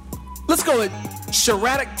 Let's go with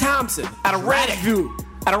Sherrodick Thompson out of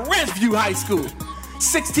Ranchview High School.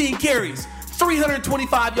 16 carries,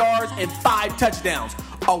 325 yards, and 5 touchdowns.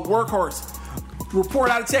 A workhorse.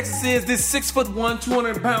 Report out of Texas is this 6'1",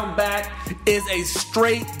 200-pound back is a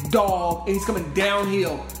straight dog, and he's coming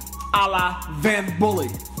downhill, a la Van Bully.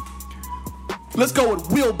 Let's go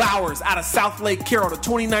with Will Bowers out of South Lake Carroll, the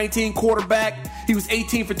 2019 quarterback. He was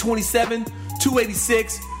 18 for 27,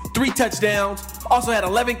 286, 3 touchdowns. Also had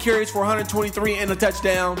 11 carries for 123 and a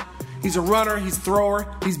touchdown. He's a runner, he's a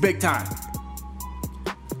thrower, he's big time.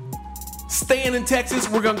 Staying in Texas,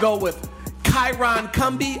 we're going to go with Kyron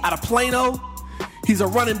Cumby out of Plano. He's a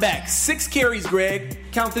running back. 6 carries, Greg.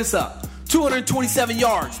 Count this up. 227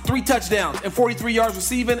 yards, 3 touchdowns, and 43 yards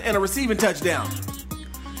receiving, and a receiving touchdown.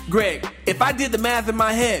 Greg, if I did the math in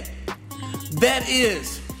my head, that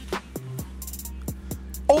is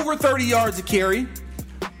over 30 yards a carry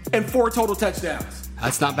and 4 total touchdowns.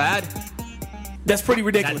 That's not bad. That's pretty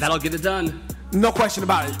ridiculous. That'll get it done. No question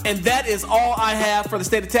about it. And that is all I have for the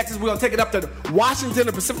state of Texas. We're going to take it up to Washington,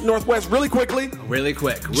 the Pacific Northwest, really quickly. Really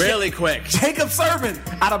quick. Jacob Servin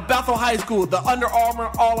out of Bethel High School, the Under Armour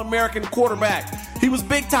All-American quarterback. He was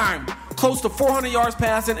big time, close to 400 yards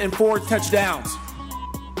passing and 4 touchdowns.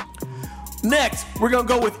 Next, we're going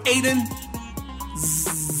to go with Aiden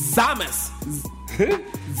Ziamas.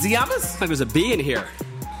 Ziamas? I think there's a B in here.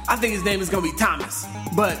 I think his name is going to be Thomas,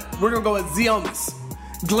 but we're going to go with Ziamas.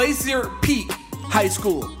 Glacier Peak High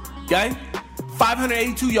School, okay?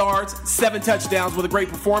 582 yards, 7 touchdowns with a great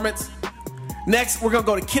performance. Next, we're going to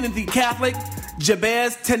go to Kennedy Catholic.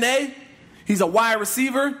 Jabez Tene, he's a wide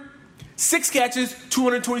receiver. 6 catches,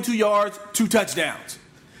 222 yards, 2 touchdowns.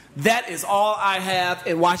 That is all I have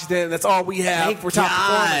in Washington. That's all we have for top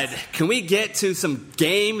performance. Can we get to some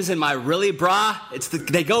games in my really, brah?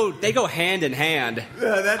 They go hand in hand.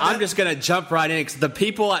 I'm just gonna jump right in because the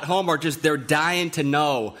people at home they're dying to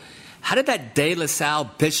know, how did that De La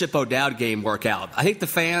Salle Bishop O'Dowd game work out? I think the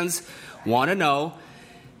fans want to know.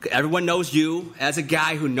 Everyone knows you as a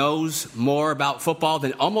guy who knows more about football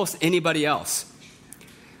than almost anybody else.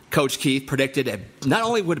 Coach Keith predicted that not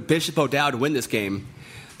only would Bishop O'Dowd win this game,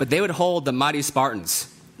 but they would hold the mighty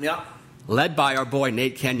Spartans. Yeah. Led by our boy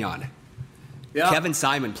Nate Kenyon. Yeah. Kevin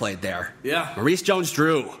Simon played there. Yeah. Maurice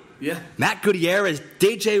Jones-Drew. Yeah. Matt Gutierrez,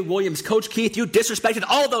 DJ Williams, Coach Keith, you disrespected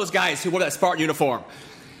all those guys who wore that Spartan uniform.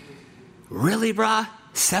 Really, brah?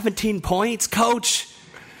 17 points, Coach?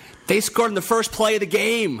 They scored in the first play of the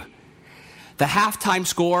game. The halftime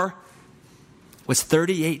score was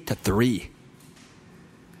 38-3.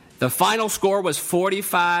 The final score was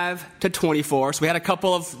 45-24. So we had a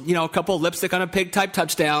couple of lipstick on a pig type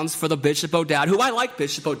touchdowns for the Bishop O'Dowd, who I like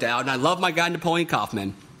Bishop O'Dowd, and I love my guy Napoleon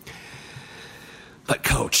Kaufman. But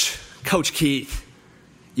Coach Keith,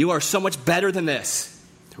 you are so much better than this.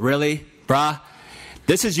 Really, brah?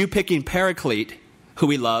 This is you picking Paraclete, who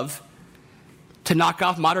we love, to knock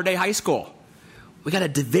off Mater Dei High School. We got a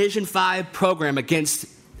Division V program against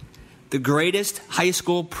the greatest high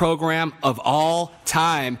school program of all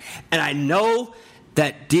time. And I know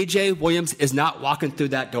that DJ Williams is not walking through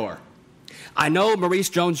that door. I know Maurice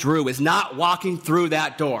Jones-Drew is not walking through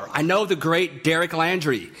that door. I know the great Derek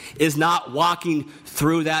Landry is not walking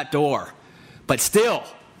through that door. But still,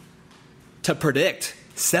 to predict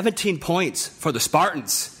 17 points for the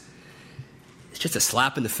Spartans, it's just a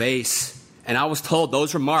slap in the face. And I was told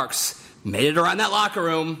those remarks made it around that locker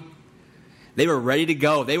room. They were ready to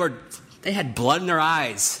go. They had blood in their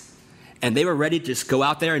eyes. And they were ready to just go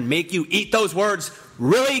out there and make you eat those words.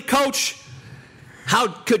 Really, Coach? How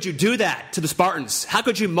could you do that to the Spartans? How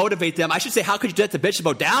could you motivate them? I should say, how could you do that to Bishop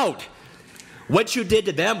O'Dowd? What you did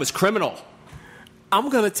to them was criminal. I'm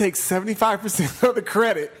going to take 75% of the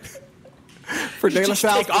credit for De La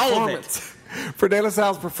Salle's performance. For De La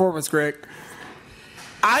Salle's performance, Greg.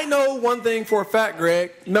 I know one thing for a fact,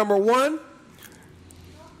 Greg. Number one,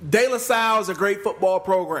 De La Salle is a great football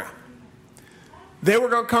program. They were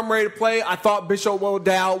going to come ready to play. I thought Bishop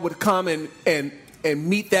O'Dowd would come and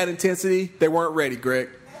meet that intensity. They weren't ready, Greg.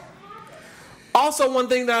 Also, one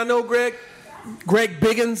thing that I know, Greg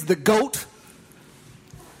Biggins, the GOAT.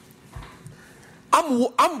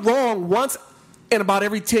 I'm wrong once in about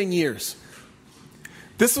every 10 years.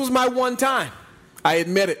 This was my one time. I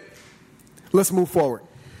admit it. Let's move forward.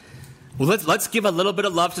 Well, let's give a little bit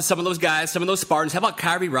of love to some of those guys, some of those Spartans. How about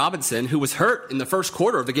Kyrie Robinson, who was hurt in the first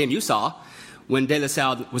quarter of the game you saw when De La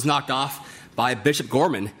Salle was knocked off by Bishop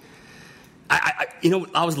Gorman?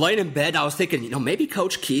 I was laying in bed and I was thinking, maybe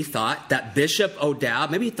Coach Keith thought that Bishop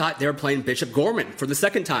O'Dowd, maybe he thought they were playing Bishop Gorman for the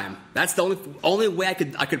second time. That's the only way I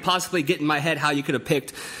could possibly get in my head how you could have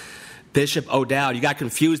picked Bishop O'Dowd. You got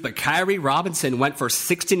confused, but Kyrie Robinson went for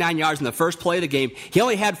 69 yards in the first play of the game. He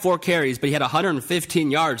only had 4 carries, but he had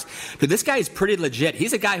 115 yards. Dude, this guy is pretty legit.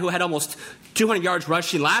 He's a guy who had almost 200 yards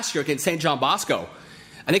rushing last year against St. John Bosco.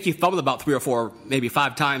 I think he fumbled about 3 or 4, maybe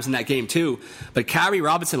 5 times in that game too. But Kyrie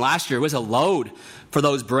Robinson last year was a load for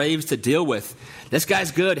those Braves to deal with. This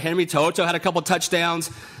guy's good. Henry Toto had a couple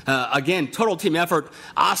touchdowns. Again, total team effort.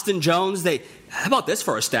 Austin Jones, how about this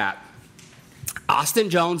for a stat? Austin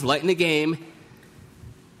Jones, late in the game,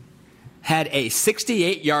 had a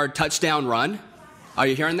 68-yard touchdown run. Are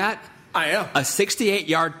you hearing that? I am. A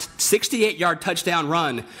 68-yard touchdown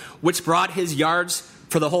run, which brought his yards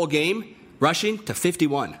for the whole game rushing to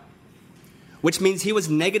 51, which means he was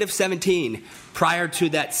negative 17 prior to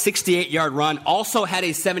that 68-yard run. Also had a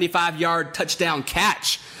 75-yard touchdown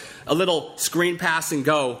catch, a little screen pass and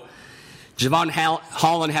go. Javon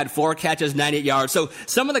Holland had 4 catches, 98 yards. So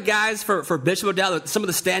some of the guys for Bishop O'Dowd, some of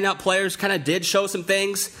the standout players kind of did show some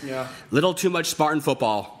things. Yeah. Little too much Spartan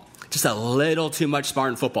football. Just a little too much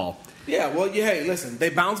Spartan football. Yeah, well, hey, listen, they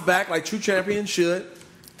bounced back like true champions should.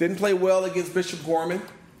 Didn't play well against Bishop Gorman.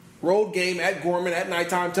 Road game at Gorman at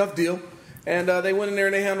nighttime, tough deal. And they went in there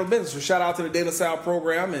and they handled business. So shout out to the De La Salle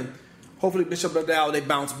program, and hopefully Bishop O'Dowd, they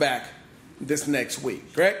bounce back this next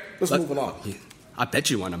week. Greg, let's move along. I bet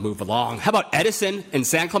you want to move along. How about Edison and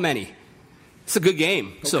San Clemente? It's a good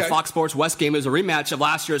game. It's a Fox Sports West game. It was a rematch of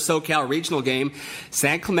last year's SoCal regional game.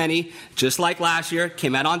 San Clemente, just like last year,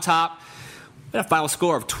 came out on top. We had a final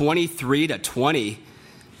score of 23-20.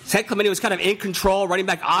 San Clemente was kind of in control. Running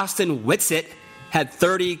back Austin Whitsitt had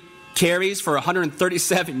 30 carries for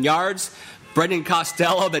 137 yards. Brendan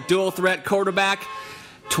Costello, the dual threat quarterback,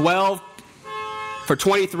 12 for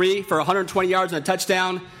 23 for 120 yards and a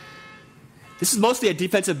touchdown. This is mostly a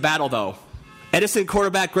defensive battle, though. Edison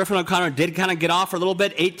quarterback Griffin O'Connor did kind of get off for a little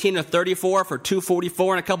bit, 18-34 for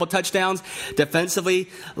 244 and a couple touchdowns. Defensively,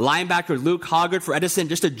 linebacker Luke Hoggard for Edison,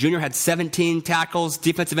 just a junior, had 17 tackles.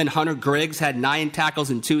 Defensive end Hunter Griggs had 9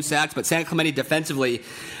 tackles and 2 sacks. But San Clemente defensively,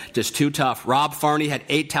 just too tough. Rob Farney had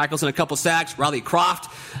 8 tackles and a couple sacks. Riley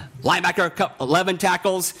Croft, linebacker, 11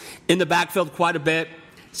 tackles in the backfield quite a bit.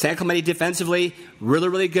 San Clemente defensively, really,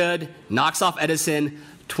 really good. Knocks off Edison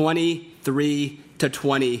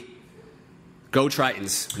 23-20. Go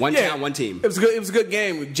Tritons. One town, one team. It was a good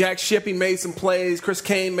game. Jack Shippey made some plays. Chris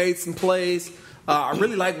Kane made some plays. I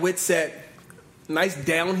really like Whitsett. Nice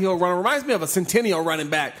downhill runner. Reminds me of a Centennial running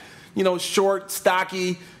back. Short,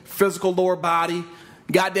 stocky, physical lower body.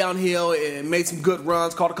 Got downhill and made some good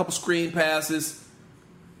runs. Caught a couple screen passes.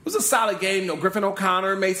 It was a solid game. Griffin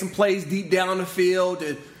O'Connor made some plays deep down the field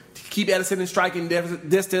to keep Edison in striking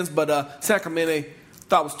distance, but San Clemente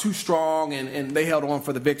thought was too strong, and they held on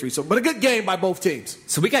for the victory. But a good game by both teams.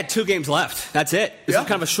 So we got 2 games left. That's it. This is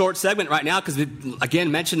kind of a short segment right now because we,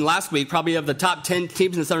 again, mentioned last week, probably of the top 10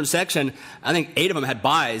 teams in the Southern section, I think 8 of them had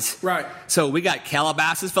byes. Right. So we got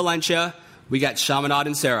Calabasas, Valencia. We got Chaminade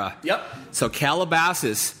and Serra. Yep. So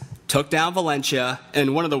Calabasas took down Valencia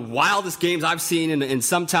in one of the wildest games I've seen in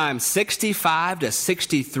some time,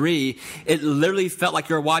 65-63. It literally felt like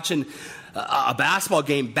you were watching a basketball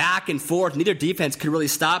game back and forth. Neither defense could really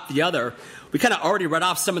stop the other. We kind of already read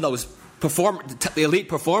off some of those the elite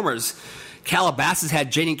performers. Calabasas had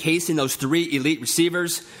Jaden Casey and those 3 elite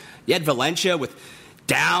receivers. You had Valencia with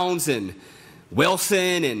Downs and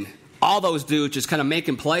Wilson and all those dudes just kind of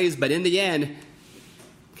making plays. But in the end,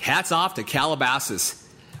 hats off to Calabasas.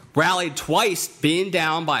 Rallied twice, being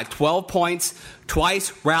down by 12 points.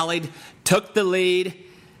 Twice rallied, took the lead.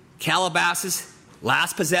 Calabasas,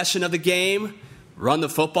 last possession of the game, run the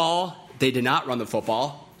football. They did not run the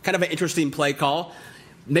football. Kind of an interesting play call.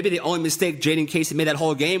 Maybe the only mistake Jaden Casey made that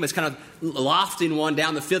whole game was kind of lofting one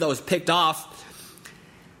down the field that was picked off.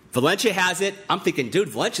 Valencia has it. I'm thinking, dude,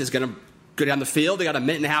 Valencia's going to go down the field. They got a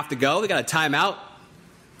minute and a half to go. They got a timeout.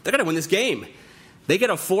 They're going to win this game. They get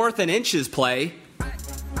a 4th and inches play.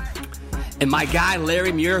 And my guy,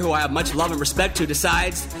 Larry Muir, who I have much love and respect to,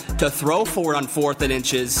 decides to throw forward on 4th and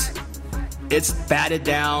inches. It's batted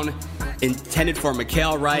down, intended for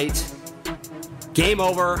Mikhail Wright. Game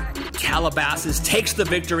over. Calabasas takes the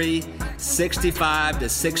victory,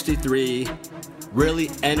 65-63. Really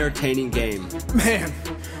entertaining game. Man,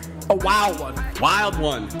 a wild one. Wild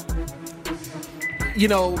one.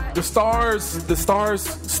 The Stars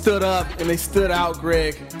stood up and they stood out,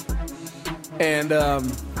 Greg. And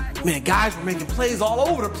man, guys were making plays all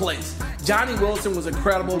over the place. Johnny Wilson was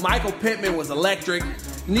incredible. Michael Pittman was electric.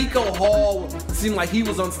 Nico Hall seemed like he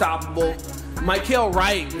was unstoppable. Mikhail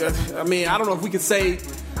Wright, I don't know if we could say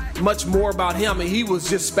much more about him. He was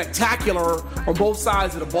just spectacular on both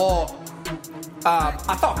sides of the ball.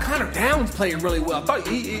 I thought Connor Downs played really well. I thought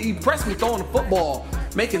he impressed me throwing the football,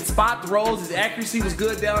 making spot throws. His accuracy was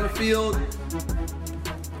good down the field.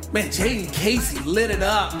 Man, Jaden Casey lit it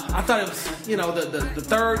up. I thought it was, the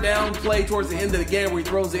third down play towards the end of the game where he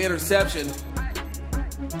throws the interception.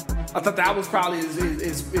 I thought that was probably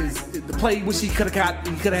the play he wish he could have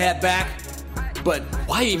had back. But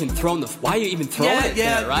why are you even throwing it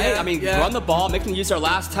there, right? Yeah. Run the ball, make them use their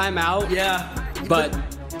last time out. Yeah. But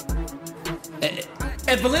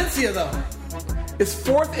at Valencia, though, it's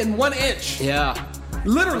 4th and 1 inch. Yeah.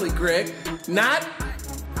 Literally, Greg. Not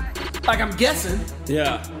like I'm guessing.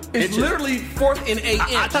 Yeah. It's literally 4th and 8 inch.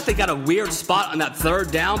 I thought they got a weird spot on that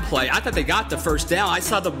 3rd down play. I thought they got the first down. I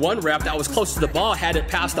saw the one rep that was close to the ball, had it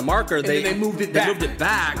past the marker. And then they moved it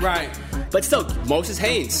back. Right. But still, Moses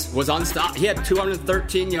Haynes was on stop. He had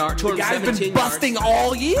 213 yards, 217 yards. The guy's been busting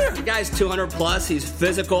all year. The guy's 200 plus. He's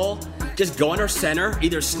physical. Just go under center,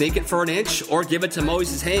 either sneak it for an inch or give it to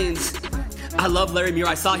Moses Haynes. I love Larry Muir.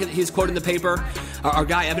 I saw him. He's quoted in the paper. Our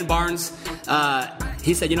guy, Evan Barnes,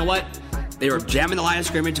 he said, you know what? They were jamming the line of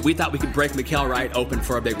scrimmage. We thought we could break Mikhail Wright open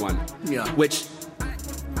for a big one. Yeah. Which,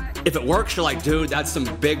 if it works, you're like, dude, that's some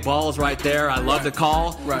big balls right there. I love the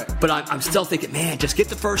call. Right. But I'm still thinking, man, just get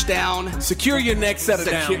the first down. Secure your next set of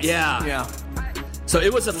downs. Yeah. So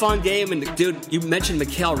it was a fun game. And, dude, you mentioned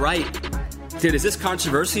Mikhail Wright. Dude, is this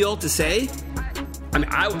controversial to say?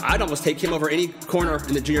 I'd almost take him over any corner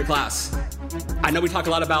in the junior class. I know we talk a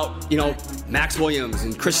lot about, Max Williams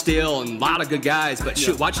and Chris Steele and a lot of good guys, but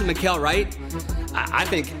shoot, watching Mikhail Wright, I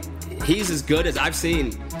think he's as good as I've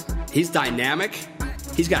seen. He's dynamic.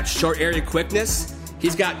 He's got short area quickness.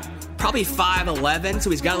 He's got probably 5'11", so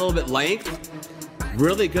he's got a little bit length.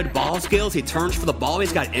 Really good ball skills. He turns for the ball.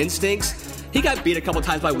 He's got instincts. He got beat a couple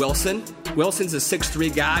times by Wilson. Wilson's a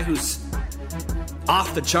 6'3" guy who's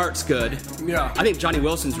off the charts good. Yeah. I think Johnny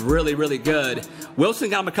Wilson's really, really good. Wilson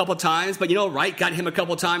got him a couple times, but Wright got him a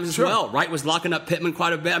couple times as well. Wright was locking up Pittman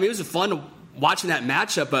quite a bit. It was fun watching that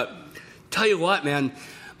matchup, but tell you what, man,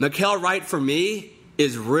 Mikhail Wright for me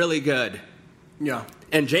is really good. Yeah.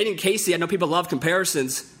 And Jaden Casey, I know people love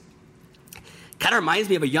comparisons. Kind of reminds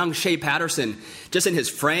me of a young Shea Patterson, just in his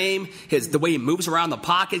frame, the way he moves around the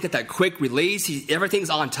pocket, get that quick release. Everything's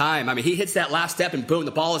on time. I mean, he hits that last step and boom,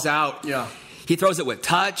 the ball is out. Yeah. He throws it with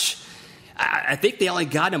touch. I think they only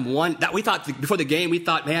got him one. That we thought before the game, we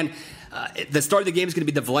thought, man, the start of the game is going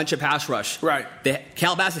to be the Valencia pass rush. Right.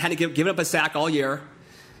 Calabasas hadn't given up a sack all year.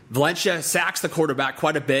 Valencia sacks the quarterback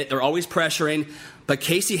quite a bit. They're always pressuring. But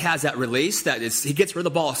Casey has that release he gets rid of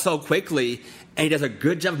the ball so quickly, and he does a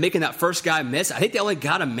good job of making that first guy miss. I think they only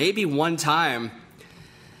got him maybe one time.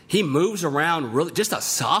 He moves around really, just a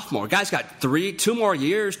sophomore. Guy's got 2.5 more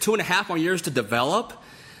years to develop.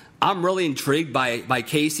 I'm really intrigued by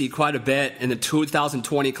Casey quite a bit in the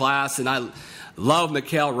 2020 class, and I love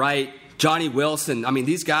Mikael Wright, Johnny Wilson. I mean,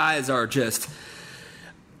 these guys are just,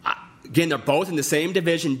 again, they're both in the same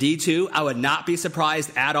division, D2. I would not be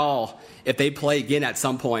surprised at all if they play again at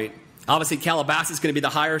some point. Obviously, Calabasas is going to be the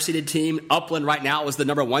higher-seeded team. Upland right now is the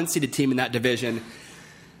number 1-seeded team in that division.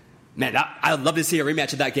 Man, I would love to see a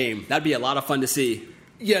rematch of that game. That'd be a lot of fun to see.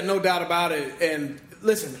 Yeah, no doubt about it. And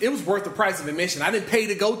listen, it was worth the price of admission. I didn't pay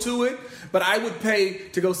to go to it, but I would pay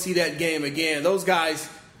to go see that game again. Those guys,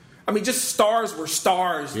 I mean, just stars were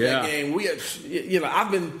stars in that game.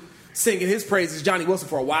 I've been singing his praises, Johnny Wilson,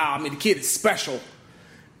 for a while. I mean, the kid is special.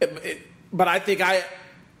 But I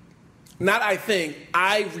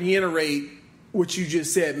reiterate what you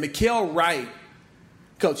just said. Mikael Wright,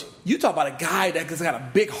 Coach, you talk about a guy that's got a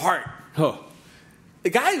big heart. Huh.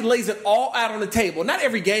 The guy lays it all out on the table. Not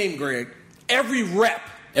every game, Greg. Every rep.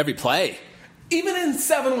 Every play. Even in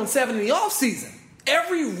 7-on-7 in the offseason.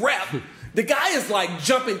 Every rep. The guy is like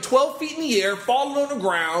jumping 12 feet in the air, falling on the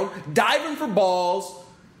ground, diving for balls.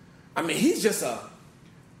 I mean, he's just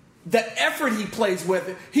the effort he plays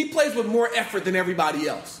with more effort than everybody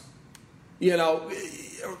else. You know,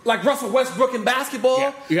 like Russell Westbrook in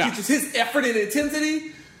basketball, just his effort and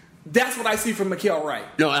intensity. That's what I see from Mikael Wright.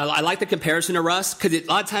 No, I like the comparison to Russ because a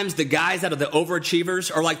lot of times the guys that are the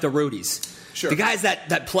overachievers are like the Rudies. Sure. The guys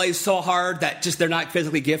that play so hard that just they're not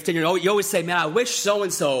physically gifted. You know, you always say, man, I wish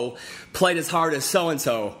so-and-so played as hard as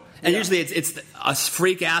so-and-so. And usually it's a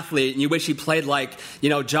freak athlete, and you wish he played like,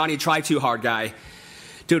 Johnny Try-Too-Hard guy.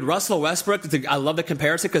 Dude, Russell Westbrook, I love the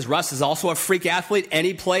comparison because Russ is also a freak athlete, and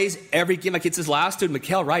he plays every game like it's his last. Dude,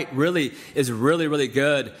 Mikael Wright really is really, really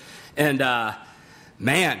good. And,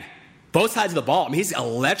 man, both sides of the ball. I mean, he's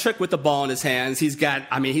electric with the ball in his hands. He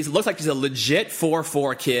looks like he's a legit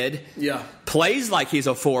 4'4" kid. Yeah. Plays like he's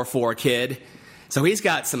a 4'4" kid. So he's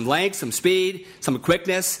got some length, some speed, some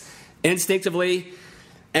quickness, instinctively.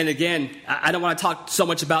 And again, I don't want to talk so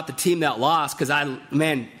much about the team that lost because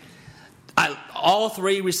all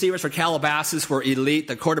three receivers for Calabasas were elite.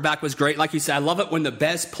 The quarterback was great. Like you said, I love it when the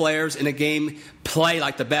best players in a game play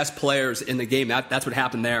like the best players in the game. That's what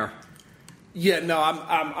happened there. Yeah, no,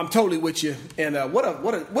 I'm totally with you. And it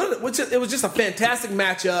was just a fantastic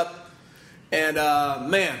matchup. And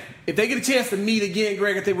man, if they get a chance to meet again,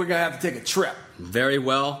 Greg, I think we're gonna have to take a trip. Very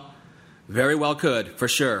well could for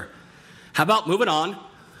sure. How about moving on?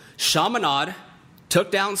 Chaminade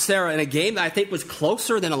took down Serra in a game that I think was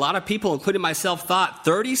closer than a lot of people, including myself, thought.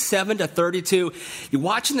 37-32. You're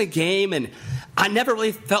watching the game, and I never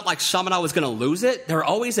really felt like Chaminade was going to lose it. They were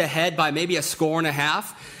always ahead by maybe a score and a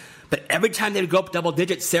half. But every time they would go up double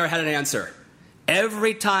digits, Serra had an answer.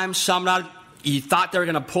 Every time Chaminade, you thought they were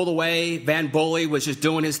going to pull away. Van Boley was just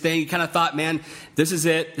doing his thing. You kind of thought, man, this is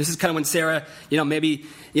it. This is kind of when Serra, maybe,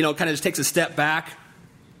 kind of just takes a step back.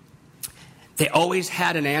 They always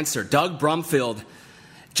had an answer. Doug Brumfield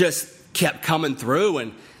just kept coming through,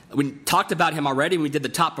 and we talked about him already when we did the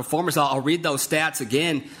top performers. I'll read those stats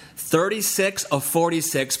again. 36 of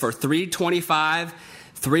 46 for 325,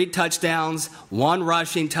 3 touchdowns, 1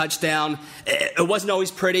 rushing touchdown. It wasn't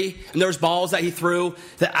always pretty, and there was balls that he threw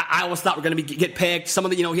that I always thought were going to get picked. Some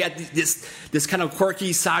of the, he had this kind of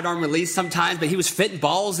quirky sidearm release sometimes, but he was fitting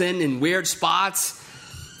balls in weird spots.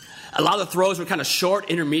 A lot of the throws were kind of short,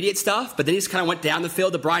 intermediate stuff, but then he just kind of went down the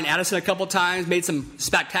field to Brian Addison a couple times, made some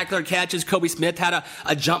spectacular catches. Kobe Smith had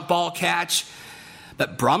a jump ball catch.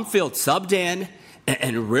 But Brumfield subbed in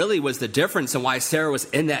and really was the difference in why Serra was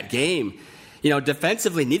in that game.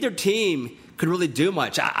 Defensively, neither team could really do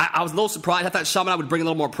much. I was a little surprised. I thought Chaminade would bring a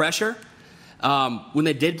little more pressure. When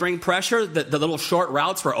they did bring pressure, the little short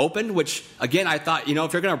routes were open, which, again, I thought,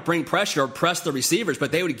 if you're going to bring pressure, press the receivers,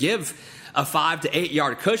 but they would give a 5 to 8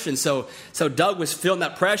 yard cushion. So Doug was feeling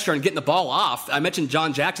that pressure and getting the ball off. I mentioned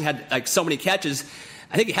John Jackson had so many catches.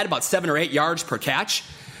 I think he had about 7 or 8 yards per catch.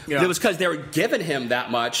 Yeah. It was because they were giving him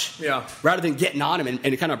that much rather than getting on him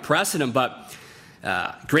and kind of pressing him. But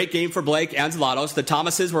great game for Blake Anzalatos. The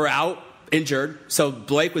Thomases were out injured, so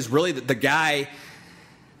Blake was really the guy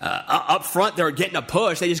Up front, they were getting a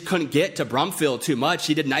push. They just couldn't get to Brumfield too much.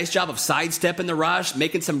 He did a nice job of sidestepping the rush,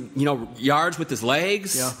 making some yards with his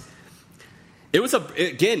legs. Yeah. It was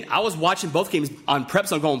I was watching both games on Prep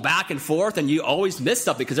Zone going back and forth, and you always missed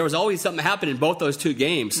something because there was always something happening in both those two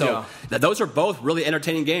games. So those are both really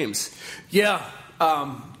entertaining games. Yeah.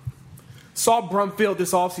 Saw Brumfield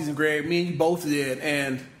this offseason, Greg. Me and you both did,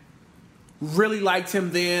 and really liked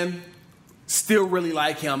him then. Still really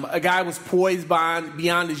like him. A guy was poised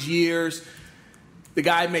beyond his years. The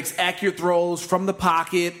guy makes accurate throws from the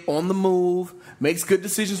pocket, on the move, makes good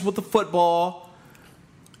decisions with the football.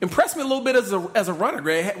 Impressed me a little bit as a runner,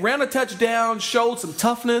 Greg. Ran a touchdown, showed some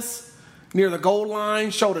toughness near the goal line,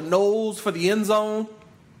 showed a nose for the end zone.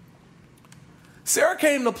 Sarah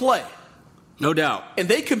came to play. No doubt. And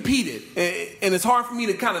they competed. And it's hard for me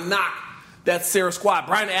to kind of knock that Sarah squad.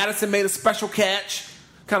 Brian Addison made a special catch,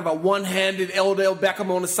 kind of a one-handed Odell Beckham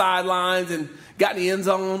on the sidelines and got in the end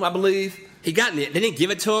zone, I believe. They didn't give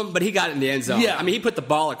it to him, but he got it in the end zone. Yeah. I mean, he put the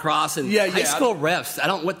ball across. And high school refs, I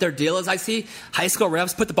don't know what their deal is. I see high school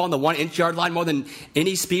refs put the ball on the 1-inch yard line more than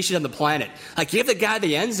any species on the planet. Like, give the guy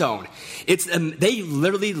the end zone. They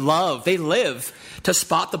literally live to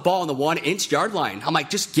spot the ball on the 1-inch yard line. I'm like,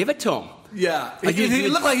 just give it to him. Yeah. Like, he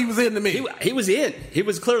looked like he was in to me. He was in. He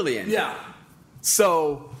was clearly in. Yeah.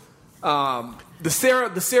 So, the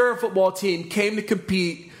Sarah football team came to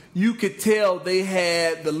compete. You could tell they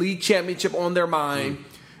had the league championship on their mind.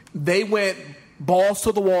 They went balls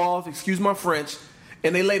to the wall, excuse my French,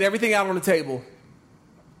 and they laid everything out on the table.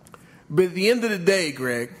 But at the end of the day,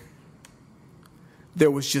 Greg,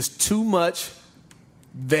 there was just too much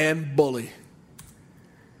Van Bully.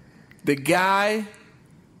 The guy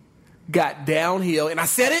got downhill, and I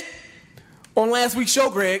said it on last week's show,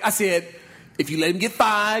 Greg. I said, if you let him get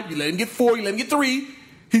 5, you let him get 4, you let him get 3,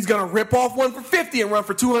 he's going to rip off one for 50 and run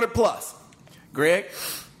for 200 plus. Greg,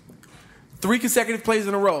 3 consecutive plays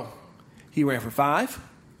in a row. He ran for 5.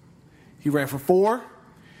 He ran for 4.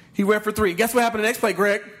 He ran for 3. Guess what happened the next play,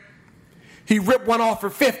 Greg? He ripped one off for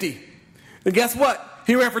 50. And guess what?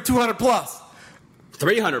 He ran for 200 plus.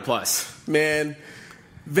 300 plus. Man,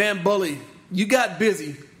 Van Bully, you got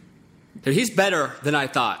busy. Dude, he's better than I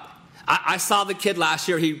thought. I saw the kid last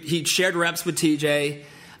year. He shared reps with TJ.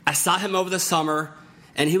 I saw him over the summer.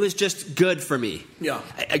 And he was just good for me. Yeah.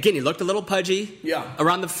 Again, he looked a little pudgy. Yeah.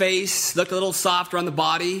 Around the face, looked a little soft around the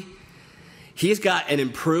body. He's got an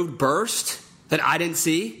improved burst that I didn't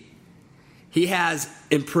see. He has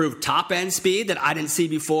improved top end speed that I didn't see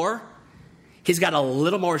before. He's got a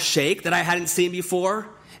little more shake that I hadn't seen before.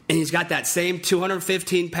 And he's got that same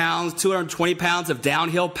 215 pounds, 220 pounds of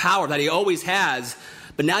downhill power that he always has.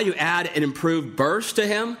 But now you add an improved burst to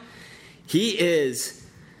him. He is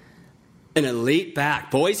an elite back.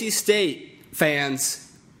 Boise State fans,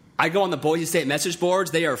 I go on the Boise State message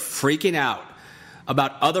boards. They are freaking out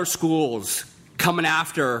about other schools coming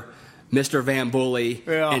after Mr. Van Bully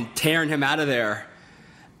and tearing him out of there.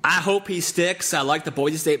 I hope he sticks. I like the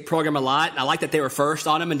Boise State program a lot. I like that they were first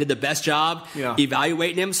on him and did the best job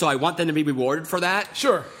evaluating him, so I want them to be rewarded for that.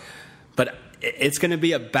 Sure. But it's going to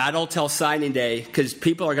be a battle till signing day because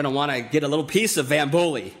people are going to want to get a little piece of Van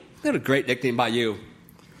Bully. What a great nickname by you.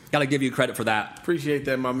 Got to give you credit for that. Appreciate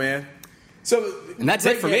that, my man. And that's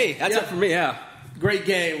it for me. That's it for me, yeah. Great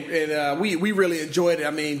game, and we really enjoyed it.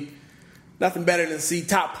 I mean, nothing better than to see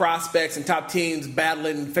top prospects and top teams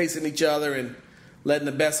battling and facing each other and letting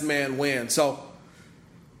the best man win. So,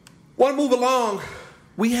 want to move along.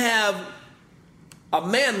 We have a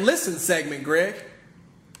Man Listen segment, Greg.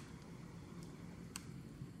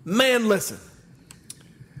 Man Listen.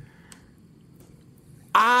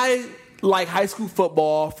 I like high school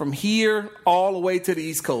football from here all the way to the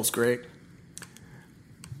East Coast, Greg.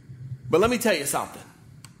 But let me tell you something.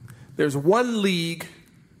 There's one league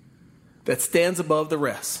that stands above the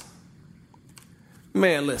rest.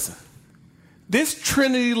 Man, listen. This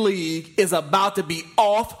Trinity League is about to be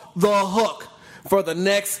off the hook for the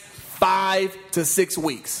next 5 to 6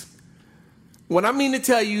 weeks. What I mean to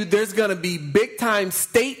tell you, there's going to be big-time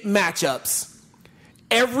state matchups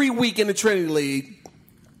every week in the Trinity League.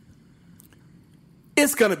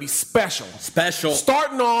 It's going to be special.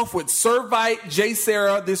 Starting off with Servite, J.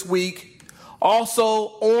 Sarah this week. Also,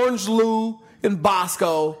 Orange Lou and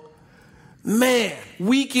Bosco. Man,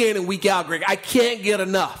 week in and week out, Greg, I can't get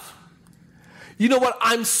enough. You know what?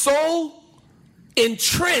 I'm so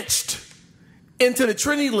entrenched into the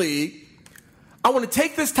Trinity League, I want to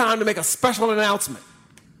take this time to make a special announcement.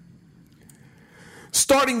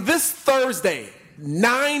 Starting this Thursday,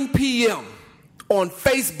 9 p.m. on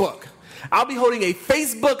Facebook, I'll be holding a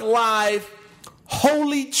Facebook Live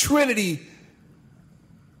Holy Trinity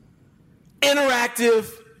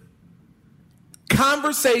interactive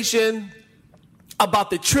conversation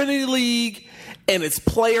about the Trinity League and its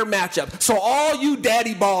player matchup. So all you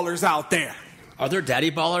daddy ballers out there. Are there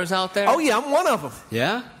daddy ballers out there? Oh, yeah, I'm one of them.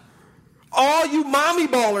 Yeah? All you mommy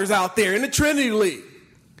ballers out there in the Trinity League.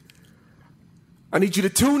 I need you to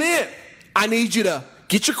tune in. I need you to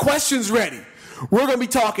get your questions ready. We're going to be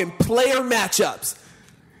talking player matchups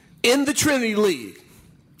in the Trinity League.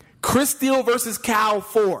 Chris Steele versus Cal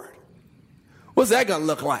Ford. What's that going to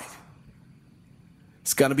look like?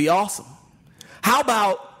 It's going to be awesome. How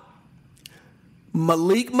about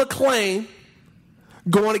Malik McClain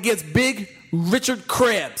going against big Robert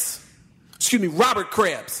Krebs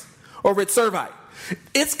over at Servite.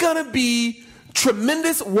 It's going to be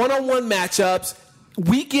tremendous one-on-one matchups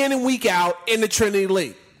week in and week out in the Trinity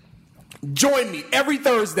League. Join me every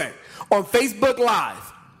Thursday on Facebook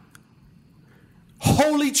Live.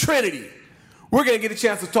 Holy Trinity. We're going to get a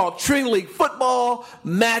chance to talk Trinity League football,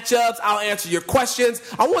 matchups. I'll answer your questions.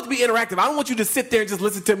 I want it to be interactive. I don't want you to sit there and just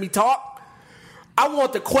listen to me talk. I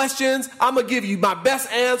want the questions. I'm going to give you my best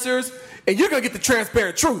answers, and you're going to get the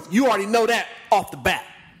transparent truth. You already know that off the bat.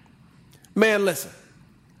 Man, listen.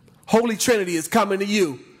 Holy Trinity is coming to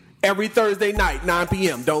you every Thursday night, 9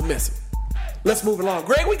 p.m. Don't miss it. Let's move along.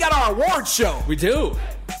 Greg, we got our awards show. We do.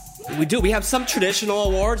 We have some traditional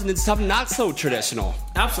awards and then some not so traditional.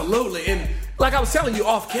 Absolutely. And like I was telling you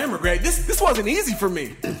off camera, Greg, this wasn't easy for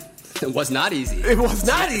me. It was not easy. It was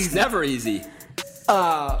not easy. It's never easy.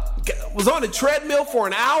 Was on the treadmill for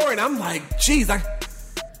an hour, and I'm like, geez,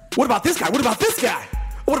 what about this guy? What about this guy?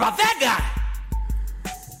 What about that guy?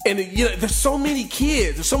 And there's so many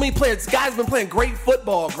kids. There's so many players. This guy's been playing great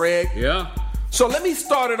football, Greg. Yeah. So let me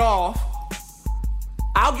start it off.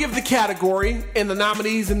 I'll give the category and the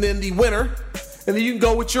nominees and then the winner, and then you can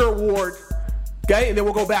go with your award, okay? And then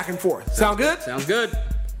we'll go back and forth. Sound good? Sounds good.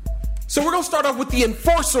 So we're going to start off with the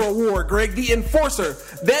Enforcer Award, Greg. The Enforcer.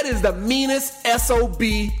 That is the meanest SOB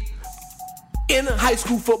in high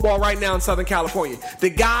school football right now in Southern California. The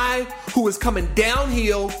guy who is coming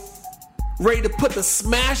downhill, ready to put the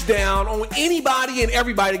smash down on anybody and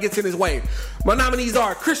everybody that gets in his way. My nominees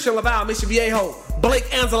are Christian Laval, Mission Viejo, Blake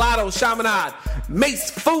Anzalato, Chaminade,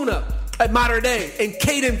 Mace Funa at Mater Dei, and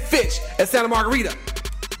Caden Fitch at Santa Margarita.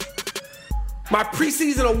 My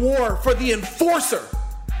preseason award for the Enforcer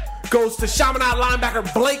goes to Chaminade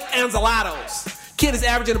linebacker Blake Anzalatos. Kid is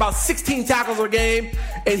averaging about 16 tackles a game,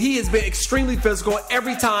 and he has been extremely physical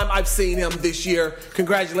every time I've seen him this year.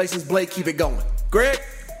 Congratulations, Blake. Keep it going. Greg?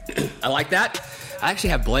 I like that. I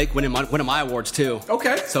actually have Blake winning one of my awards, too.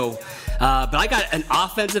 Okay. So, but I got an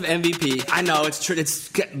offensive MVP. I know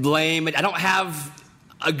it's lame. I don't have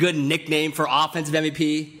a good nickname for offensive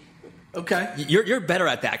MVP. Okay. You're better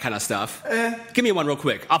at that kind of stuff. Give me one real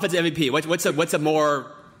quick. Offensive MVP. What's a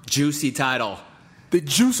more juicy title? The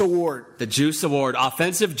Juice Award. The Juice Award.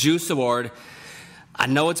 Offensive Juice Award. I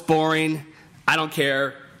know it's boring. I don't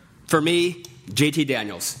care. For me, JT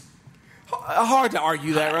Daniels. Hard to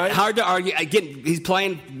argue that, right? Hard to argue. Again, he's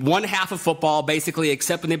playing one half of football, basically,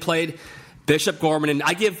 except when they played Bishop Gorman. And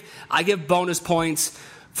I give bonus points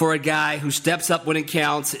for a guy who steps up when it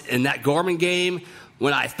counts. In that Gorman game,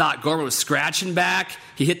 when I thought Gorman was scratching back,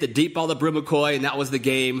 he hit the deep ball to Brew McCoy, and that was the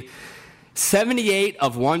game. 78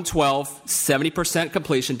 of 112, 70%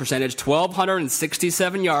 completion percentage,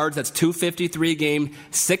 1,267 yards. That's 253 a game,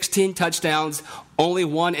 16 touchdowns, only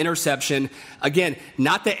one interception. Again,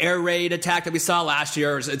 not the air raid attack that we saw last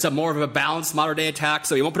year. It's a more of a balanced modern-day attack,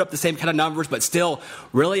 so he won't put up the same kind of numbers, but still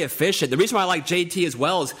really efficient. The reason why I like JT as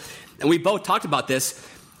well is, and we both talked about this,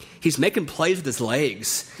 he's making plays with his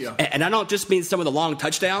legs. Yeah. And I don't just mean some of the long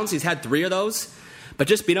touchdowns. He's had 3 of those. But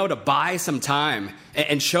just being able to buy some time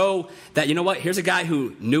and show that, you know what, here's a guy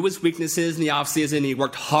who knew his weaknesses in the offseason. He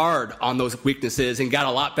worked hard on those weaknesses and got a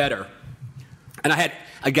lot better. And I had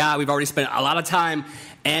a guy we've already spent a lot of time.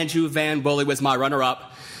 Andrew Van Bully was my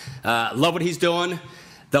runner-up. Love what he's doing.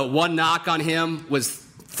 The one knock on him was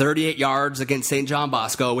 38 yards against St. John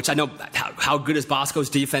Bosco, which I know how good is Bosco's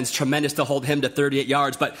defense. Tremendous to hold him to 38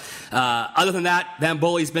 yards. But other than that, Van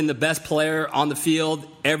Bully's been the best player on the field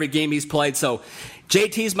every game he's played. So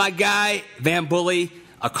JT's my guy. Van Bully,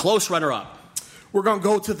 a close runner-up. We're going to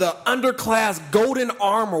go to the Underclass Golden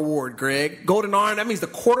Arm Award, Greg. Golden Arm, that means the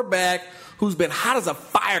quarterback who's been hot as a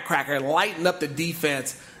firecracker, lighting up the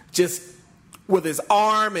defense just with his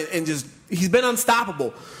arm and just he's been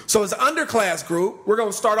unstoppable. So as an underclass group, we're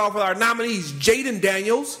going to start off with our nominees, Jaden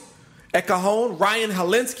Daniels at Cajon, Ryan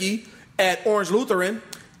Helinsky at Orange Lutheran,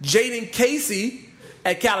 Jaden Casey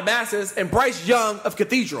at Calabasas, and Bryce Young of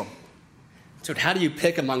Cathedral. So how do you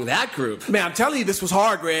pick among that group? Man, I'm telling you, this was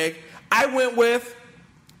hard, Greg. I went with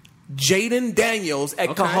Jaden Daniels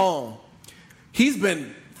at Cajon. He's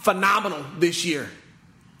been phenomenal this year.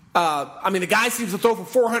 The guy seems to throw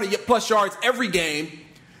for 400-plus yards every game.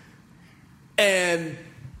 And,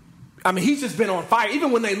 he's just been on fire.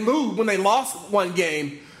 Even when they lost one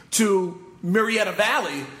game to Marietta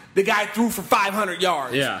Valley, the guy threw for 500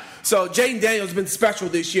 yards. Yeah. So Jaden Daniels has been special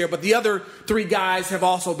this year, but the other three guys have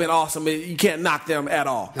also been awesome. You can't knock them at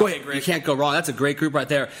all. Go ahead, Greg. You can't go wrong. That's a great group right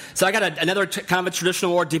there. So I got another kind of a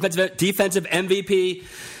traditional award, defensive MVP.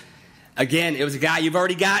 Again, it was a guy you've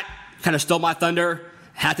already got. Kind of stole my thunder.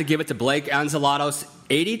 Had to give it to Blake Gonzalatos.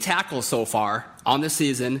 80 tackles so far on the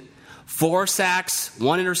season. 4 sacks,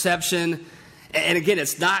 1 interception. And again,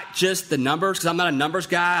 it's not just the numbers, because I'm not a numbers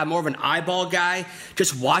guy. I'm more of an eyeball guy.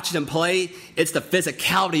 Just watching him play, it's the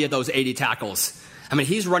physicality of those 80 tackles.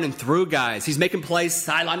 He's running through guys. He's making plays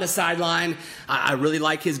sideline to sideline. I really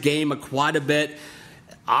like his game quite a bit.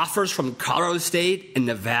 Offers from Colorado State and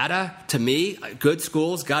Nevada, to me, good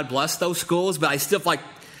schools. God bless those schools. But I still feel like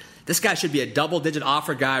this guy should be a double-digit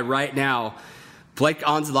offer guy right now. Blake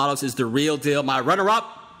Gonzalatos is the real deal. My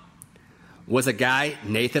runner-up was a guy,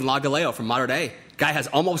 Nathan Lagaleo from Mater Dei. Guy has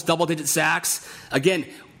almost double-digit sacks. Again,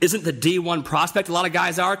 isn't the D1 prospect. A lot of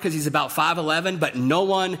guys are, because he's about 5'11", but no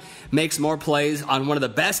one makes more plays on one of the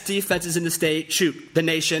best defenses in the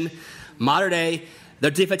nation. Mater Dei,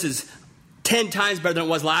 their defense is 10 times better than it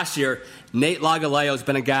was last year. Nate Lagaleo has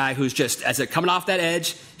been a guy who's just, as they're coming off that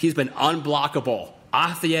edge, he's been unblockable.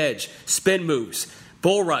 Off the edge, spin moves,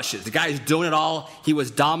 bull rushes. The guy's doing it all. He was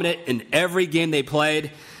dominant in every game they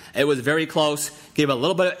played. It was very close. Gave a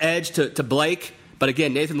little bit of edge to Blake. But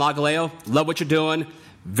again, Nathan Lagaleo, love what you're doing.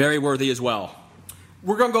 Very worthy as well.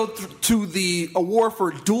 We're going to go to the award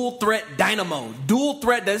for Dual Threat Dynamo. Dual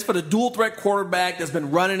Threat, that is for the dual threat quarterback that's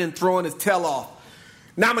been running and throwing his tail off.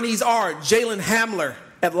 Nominees are Jalen Hamler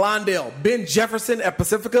at Lawndale, Ben Jefferson at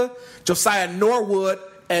Pacifica, Josiah Norwood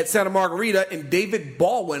at Santa Margarita, and David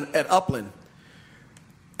Baldwin at Upland.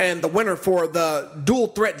 And the winner for the Dual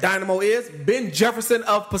Threat Dynamo is Ben Jefferson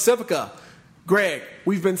of Pacifica. Greg,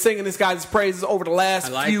 we've been singing this guy's praises over the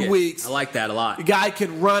last few weeks. I like that a lot. The guy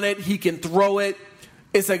can run it. He can throw it.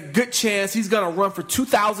 It's a good chance he's going to run for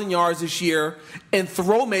 2,000 yards this year and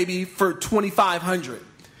throw maybe for 2,500.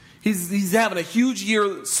 He's having a huge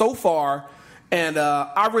year so far, and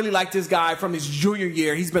I really like this guy from his junior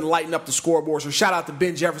year. He's been lighting up the scoreboard, so shout out to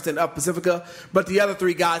Ben Jefferson of Pacifica. But the other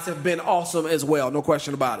three guys have been awesome as well, no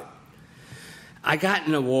question about it. I got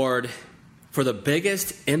an award for the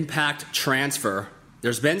biggest impact transfer.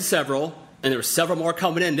 There's been several, and there's several more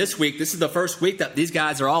coming in this week. This is the first week that these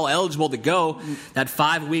guys are all eligible to go. That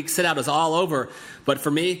 5-week sit-out is all over. But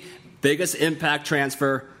for me, biggest impact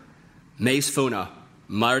transfer, Mace Funa,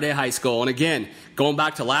 Mater Dei High School. And again, going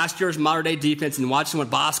back to last year's Mater Dei defense and watching what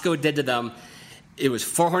Bosco did to them, it was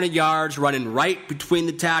 400 yards running right between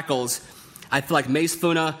the tackles. I feel like Mace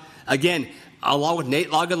Funa, again, along with Nate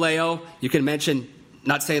Lagaleo, you can mention,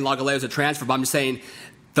 not saying Lagaleo's a transfer, but I'm just saying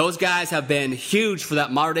those guys have been huge for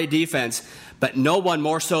that Mater Dei defense, but no one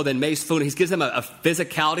more so than Mace Funa. He gives them a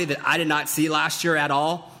physicality that I did not see last year at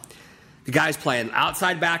all. The guy's playing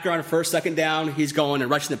outside backer on first, second down. He's going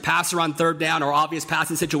and rushing the passer on third down or obvious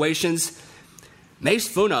passing situations. Mace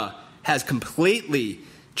Funa has completely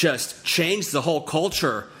just changed the whole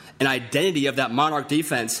culture and identity of that Monarch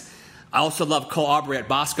defense. I also love Cole Aubrey at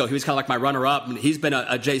Bosco. He was kind of like my runner-up, and he's been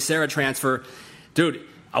a Jay Serra transfer. Dude,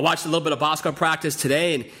 I watched a little bit of Bosco practice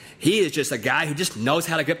today, and he is just a guy who just knows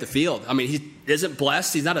how to get the field. He isn't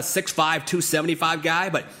blessed. He's not a 6'5", 275 guy,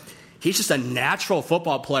 but he's just a natural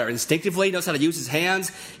football player. Instinctively, he knows how to use his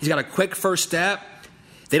hands. He's got a quick first step.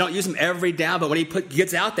 They don't use him every down, but when he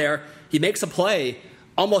gets out there, he makes a play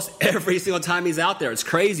almost every single time he's out there. It's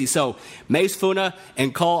crazy. So Mace Funa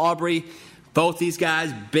and Cole Aubrey, both these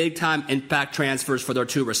guys, big-time impact transfers for their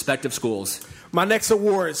two respective schools. My next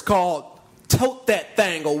award is called Tote That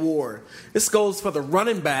Thing Award. This goes for the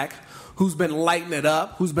running back who's been lighting it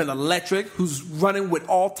up, who's been electric, who's running with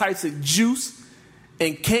all types of juice,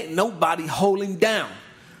 and can't nobody hold him down.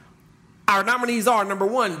 Our nominees are, number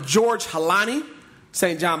 1, George Halani,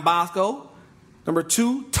 St. John Bosco. Number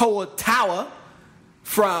 2, Toa Tawa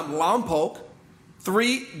from Lompoc.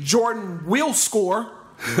 3, Jordan Willscore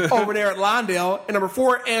over there at Lawndale. And number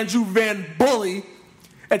 4, Andrew Van Bully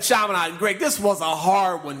at Chaminade. Greg, this was a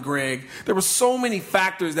hard one, Greg. There were so many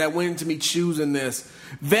factors that went into me choosing this.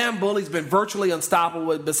 Van Bully's been virtually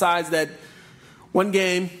unstoppable besides that one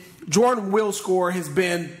game. Jordan Willscore has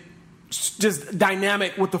been just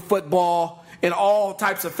dynamic with the football in all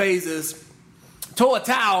types of phases. Toa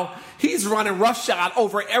Tau, he's running roughshod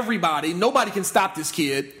over everybody. Nobody can stop this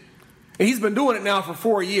kid. And he's been doing it now for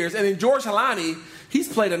 4 years. And then George Halani, he's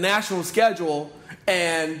played a national schedule,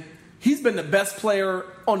 and he's been the best player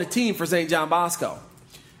on the team for St. John Bosco.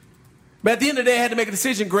 But at the end of the day, I had to make a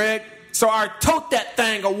decision, Greg. So our Tote That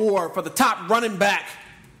Thing award for the top running back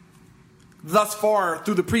thus far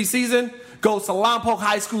through the preseason goes to Lompoc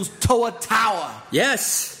High School's Toa Taua.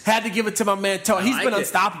 Yes. Had to give it to my man Toa. He's been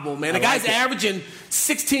unstoppable, man. The guy's averaging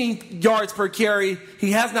 16 yards per carry.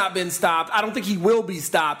 He has not been stopped. I don't think he will be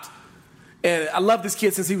stopped. And I love this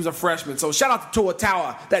kid since he was a freshman. So shout out to Toa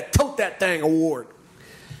Taua, that Tote That Thing award.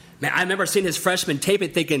 Man, I remember seeing his freshman tape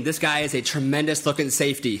and thinking this guy is a tremendous looking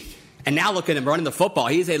safety. And now look at him running the football.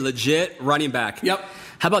 He's a legit running back. Yep.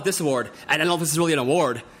 How about this award? I don't know if this is really an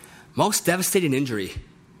award. Most devastating injury.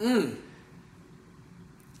 The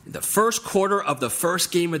first quarter of the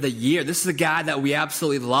first game of the year. This is a guy that we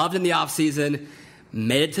absolutely loved in the offseason.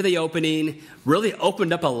 Made it to the opening. Really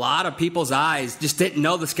opened up a lot of people's eyes. Just didn't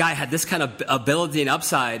know this guy had this kind of ability and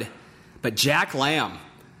upside. But Jack Lamb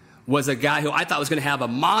was a guy who I thought was going to have a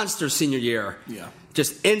monster senior year. Yeah.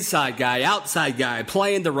 Just inside guy, outside guy,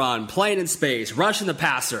 playing the run, playing in space, rushing the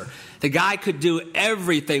passer. The guy could do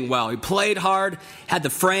everything well. He played hard, had the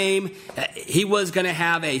frame. He was going to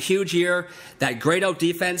have a huge year. That Great Oak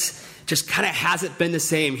defense just kind of hasn't been the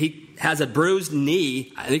same. He has a bruised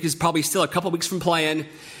knee. I think he's probably still a couple weeks from playing.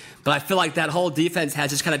 But I feel like that whole defense has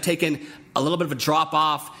just kind of taken a little bit of a drop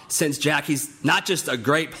off since Jack. He's not just a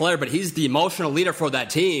great player, but he's the emotional leader for that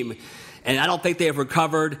team. And I don't think they have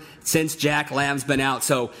recovered since Jack Lamb's been out.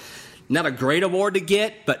 So not a great award to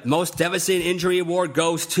get, but most devastating injury award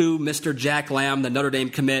goes to Mr. Jack Lamb, the Notre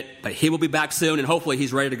Dame commit. But he will be back soon, and hopefully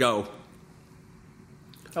he's ready to go.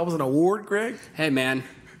 That was an award, Greg? Hey, man.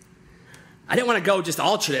 I didn't want to go just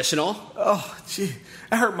all traditional. Oh, gee.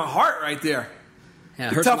 That hurt my heart right there. Yeah,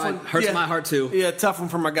 it hurts my heart, too. Yeah, tough one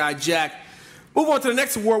for my guy, Jack. Move on to the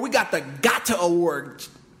next award. We got the GOTA Award,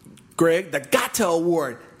 Greg. The GOTA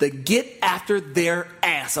Award. The Get After Their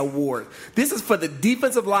Ass Award. This is for the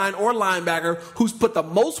defensive line or linebacker who's put the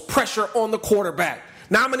most pressure on the quarterback.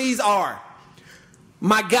 Nominees are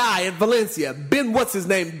my guy at Valencia,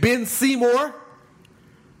 Ben Seymour.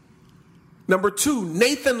 Number 2,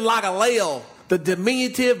 Nathan Lagaleo, the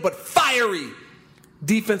diminutive but fiery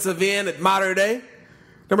defensive end at Mater Dei.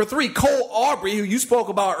 Number 3, Cole Aubrey, who you spoke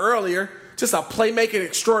about earlier. Just a playmaking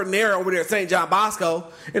extraordinaire over there at St. John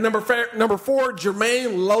Bosco. And number 4,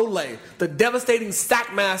 Jermaine Lole, the devastating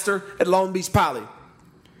sack master at Long Beach Poly.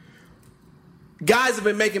 Guys have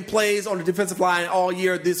been making plays on the defensive line all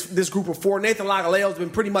year, this group of 4. Nathan Lagaleo has been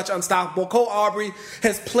pretty much unstoppable. Cole Aubrey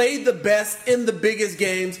has played the best in the biggest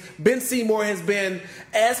games. Ben Seymour has been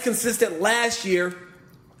as consistent this year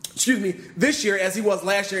as he was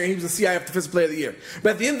last year, and he was the CIF Defensive Player of the Year.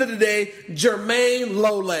 But at the end of the day, Jermaine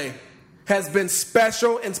Lole has been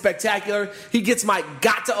special and spectacular. He gets my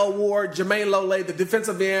GOTA Award. Jermaine Lole, the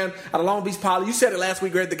defensive end out of Long Beach Poly. You said it last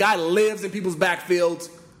week, Greg. The guy lives in people's backfields.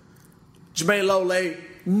 Jermaine Lole,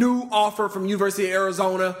 new offer from University of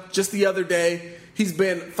Arizona just the other day. He's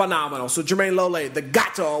been phenomenal. So Jermaine Lole, the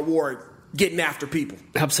GOTA Award, getting after people.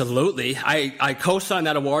 Absolutely. I coached on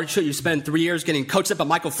that award. Sure, you spend 3 years getting coached up by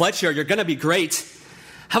Michael Fletcher. You're going to be great.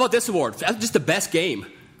 How about this award? That's just the best game.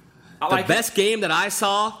 The best game that I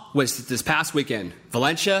saw was this past weekend,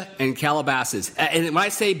 Valencia and Calabasas. And when I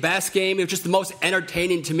say best game, it was just the most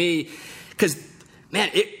entertaining to me because, man,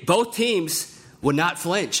 both teams would not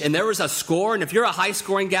flinch. And there was a score, and if you're a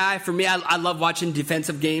high-scoring guy, for me, I love watching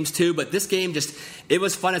defensive games too, but this game it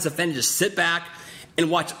was fun as a fan to just sit back and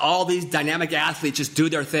watch all these dynamic athletes just do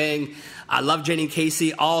their thing. I love Jaden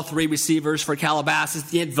Casey, all 3 receivers for Calabasas.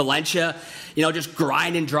 The end, Valencia, just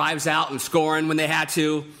grinding drives out and scoring when they had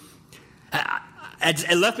to.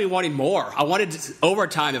 It left me wanting more. I wanted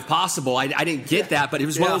overtime if possible. I didn't get that, but it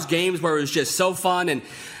was one of those games where it was just so fun, and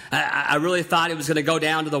I really thought it was going to go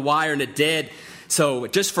down to the wire, and it did. So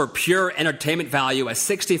just for pure entertainment value, a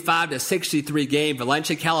 65-63 game,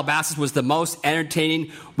 Valencia Calabasas was the most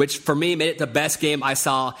entertaining, which for me made it the best game I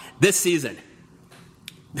saw this season.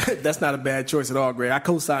 That's not a bad choice at all, Greg. I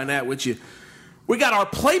co-sign that with you. We got our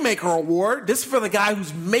Playmaker Award. This is for the guy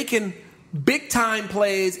who's making big-time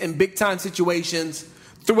plays in big-time situations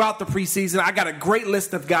throughout the preseason. I got a great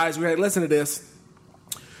list of guys. Listen to this.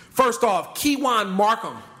 First off, Kewan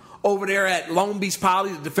Markham over there at Long Beach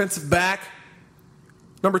Poly, the defensive back.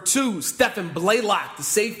 Number 2, Stephen Blaylock, the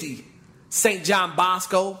safety, St. John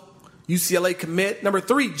Bosco, UCLA commit. Number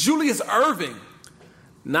 3, Julius Irving,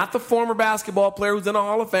 not the former basketball player who's in the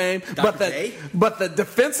Hall of Fame, but the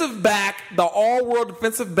defensive back, the all-world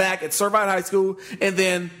defensive back at Servite High School, and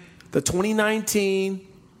then the 2019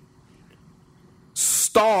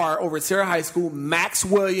 star over at Sarah High School, Max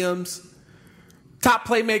Williams. Top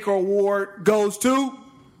Playmaker Award goes to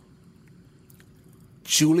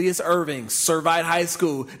Julius Erving, Servite High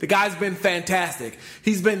School. The guy's been fantastic.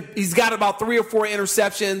 He's got about 3 or 4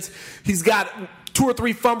 interceptions. He's got 2 or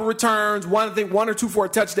 3 fumble returns, one or two for a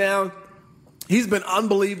touchdown. He's been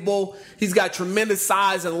unbelievable. He's got tremendous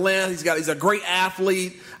size and length. He's a great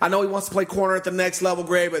athlete. I know he wants to play corner at the next level,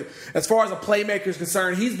 Greg, but as far as a playmaker is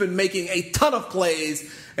concerned, he's been making a ton of plays.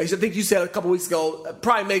 As I think you said a couple weeks ago,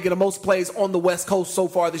 probably making the most plays on the West Coast so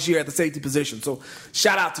far this year at the safety position. So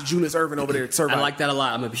shout out to Julius Erving over there at Servite. I like that a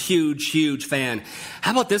lot. I'm a huge, huge fan.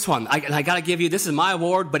 How about this one? I got to give you, this is my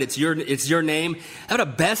award, but it's your name. How about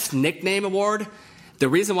a best nickname award? The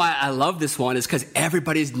reason why I love this one is because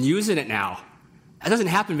everybody's using it now. That doesn't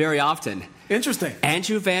happen very often. Interesting.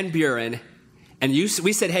 Andrew Van Buren, and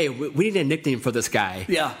we said, hey, we need a nickname for this guy.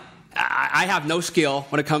 Yeah. I have no skill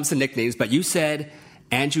when it comes to nicknames, but you said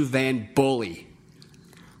Andrew Van Bully.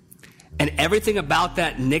 And everything about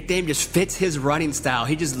that nickname just fits his running style.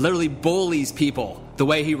 He just literally bullies people the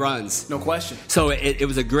way he runs. No question. So it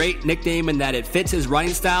was a great nickname in that it fits his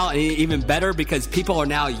running style, and even better because people are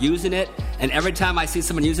now using it. And every time I see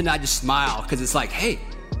someone using it, I just smile because it's like, hey,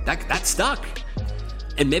 that stuck.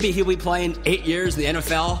 And maybe he'll be playing 8 years in the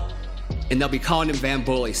NFL, and they'll be calling him Van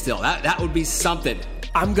Bully still. That would be something.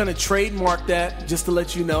 I'm going to trademark that just to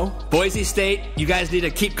let you know. Boise State, you guys need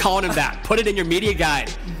to keep calling him that. Put it in your media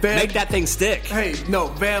guide. Make that thing stick. Hey, no,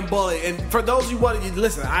 Van Bully. And for those who want to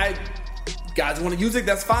listen, guys want to use it,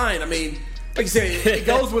 that's fine. I mean, like you said, it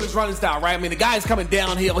goes with his running style, right? I mean, the guy's coming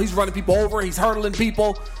downhill. He's running people over. He's hurdling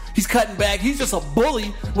people. He's cutting back. He's just a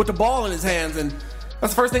bully with the ball in his hands. And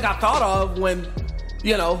that's the first thing I thought of when,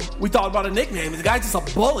 we thought about a nickname. The guy's just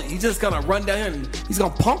a bully. He's just going to run down and he's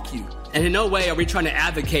going to punk you. And in no way are we trying to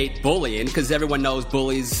advocate bullying, because everyone knows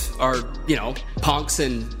bullies are, punks,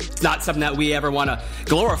 and it's not something that we ever want to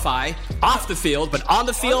glorify off the field. But on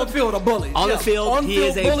the field, a bully. On the field, he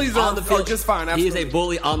is a bullies on the field just fine. Absolutely. He is a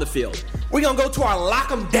bully on the field. We're gonna go to our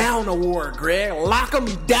Lock 'em Down award, Greg. Lock 'em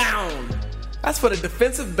down. That's for the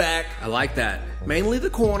defensive back. I like that. Mainly the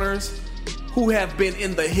corners who have been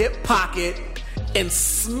in the hip pocket and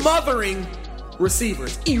smothering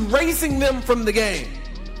receivers, erasing them from the game.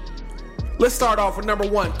 Let's start off with number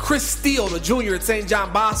 1, Chris Steele, the junior at St.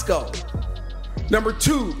 John Bosco. Number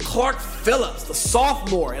 2, Clark Phillips, the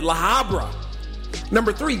sophomore at La Habra.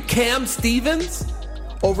 Number 3, Cam Stevens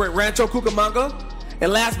over at Rancho Cucamonga.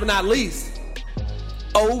 And last but not least,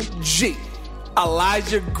 OG,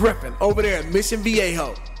 Elijah Griffin over there at Mission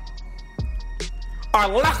Viejo. Our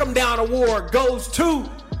Lock 'em Down award goes to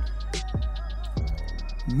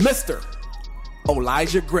Mr.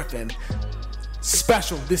 Elijah Griffin.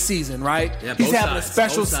 Special this season, right? Yeah, He's having a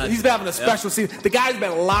special season. The guy's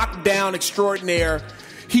been locked down extraordinaire.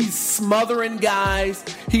 He's smothering guys.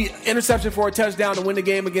 He interception for a touchdown to win the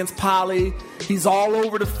game against Poly. He's all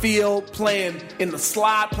over the field, playing in the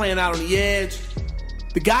slot, playing out on the edge.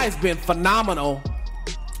 The guy's been phenomenal,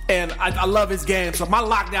 and I love his game. So my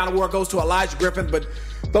lockdown award goes to Elijah Griffin, but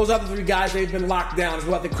those other 3 guys, they've been locked down as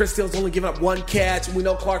well. I think Chris Steele's only given up 1 catch. We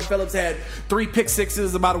know Clark Phillips had 3 pick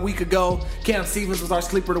sixes about a week ago. Cam Stevens was our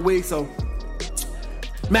sleeper of the week. So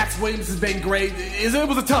Max Williams has been great. It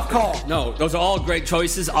was a tough call. No, those are all great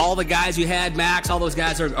choices. All the guys you had, Max, all those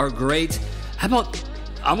guys are great. How about,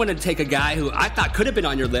 I'm going to take a guy who I thought could have been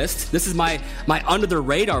on your list. This is my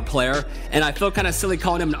under-the-radar player, and I feel kind of silly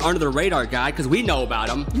calling him an under-the-radar guy because we know about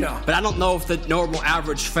him. Yeah. But I don't know if the normal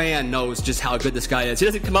average fan knows just how good this guy is. He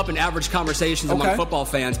doesn't come up in average conversations among football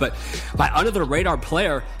fans, but my under-the-radar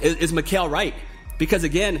player is Mikael Wright. Because,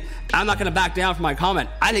 again, I'm not going to back down from my comment.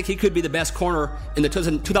 I think he could be the best corner in the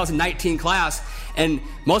 2019 class, and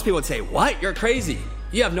most people would say, what? You're crazy.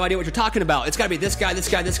 You have no idea what you're talking about. It's got to be this guy, this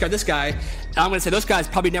guy, this guy, this guy. And I'm going to say those guys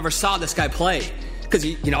probably never saw this guy play. Because,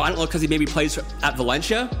 I don't know, because he maybe plays at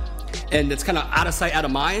Valencia, and it's kind of out of sight, out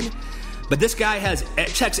of mind. But this guy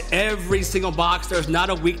checks every single box. There's not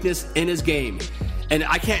a weakness in his game. And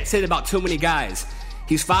I can't say that about too many guys.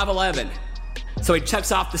 He's 5'11", so he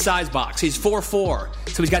checks off the size box. He's 4'4",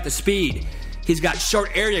 so he's got the speed. He's got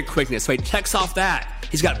short area quickness, so he checks off that.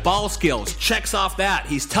 He's got ball skills, checks off that.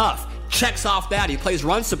 He's tough. Checks off that. He plays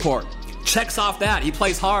run support. Checks off that. He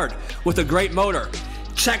plays hard with a great motor.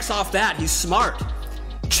 Checks off that. He's smart.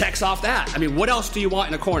 Checks off that. I mean, what else do you want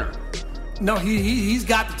in a corner? No, he's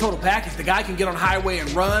got the total package. The guy can get on highway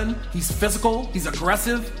and run. He's physical. He's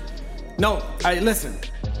aggressive. No, listen.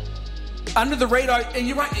 Under the radar, and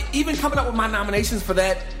you're right, even coming up with my nominations for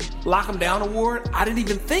that Lock 'em Down award, I didn't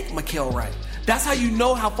even think Mikael Wright. That's how you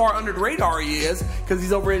know how far under the radar he is, because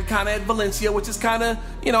he's over kind of at Valencia, which is kind of,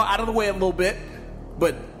 out of the way a little bit.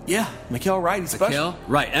 But, Yeah, Mikael Wright. He's special.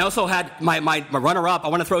 Right. And I also had my runner-up. I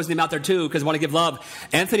want to throw his name out there, too, because I want to give love.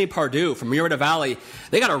 Anthony Pardue from Murrieta Valley.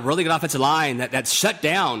 They got a really good offensive line that shut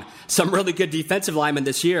down some really good defensive linemen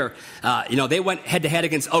this year. They went head-to-head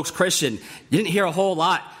against Oaks Christian. You didn't hear a whole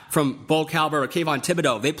lot from Bo Calvert or Kayvon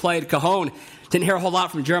Thibodeau. They played Cajon. Didn't hear a whole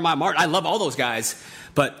lot from Jeremiah Martin. I love all those guys.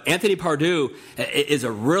 But Anthony Pardue is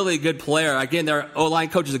a really good player. Again, their O-line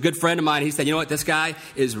coach is a good friend of mine. He said, you know what, this guy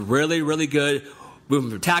is really, really good. Moving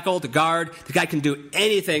from tackle to guard. The guy can do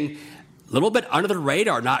anything. A little bit under the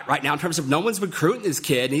radar not right now in terms of no one's recruiting this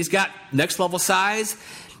kid. And he's got next level size,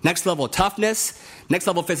 next level toughness, next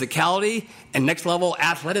level physicality, and next level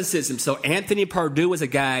athleticism. So Anthony Pardue is a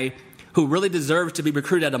guy who really deserves to be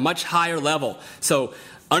recruited at a much higher level. So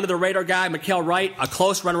under the radar guy, Mikael Wright, a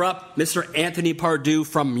close runner-up, Mr. Anthony Pardue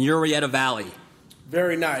from Murrieta Valley.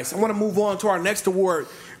 Very nice. I want to move on to our next award.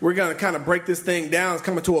 We're going to kind of break this thing down. It's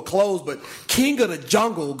coming to a close, but King of the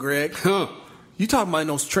Jungle, Greg. Huh. You talking about in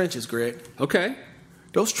those trenches, Greg. Okay.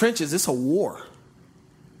 Those trenches, it's a war.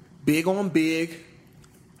 Big on big.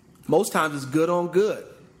 Most times it's good on good.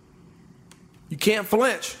 You can't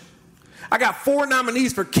flinch. I got 4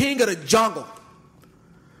 nominees for King of the Jungle.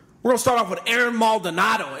 We're going to start off with Aaron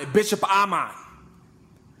Maldonado at Bishop Ammon.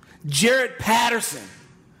 Jared Patterson,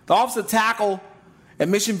 the offensive tackle at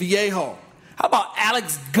Mission Viejo. How about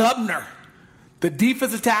Alex Gubner, the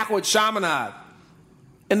defensive tackle at Chaminade?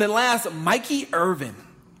 And then last, Mikey Irvin,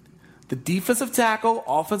 the defensive tackle,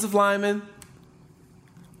 offensive lineman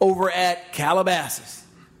over at Calabasas.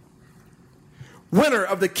 Winner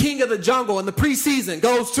of the King of the Jungle in the preseason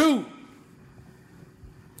goes to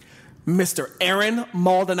Mr. Aaron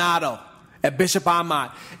Maldonado at Bishop Ammon.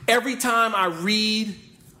 Every time I read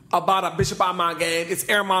about a Bishop Ammon game, it's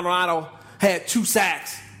Aaron Maldonado had 2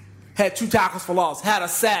 sacks. Had 2 tackles for loss, had a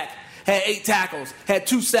sack, had 8 tackles, had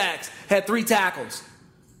 2 sacks, had 3 tackles.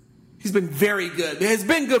 He's been very good. It's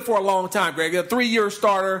been good for a long time, Greg. A 3-year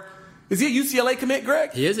starter. Is he a UCLA commit,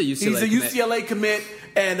 Greg? He is a UCLA commit. He's a UCLA commit,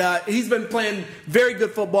 and he's been playing very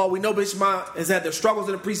good football. We know Bishop has had their struggles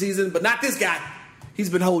in the preseason, but not this guy. He's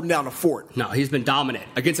been holding down the fort. No, he's been dominant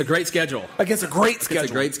against a great schedule. Against a great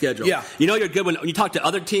schedule. Yeah. You know you're good when you talk to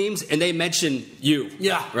other teams and they mention you.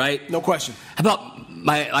 Yeah. Right? No question. How about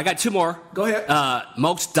I got 2 more. Go ahead.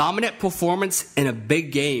 Most dominant performance in a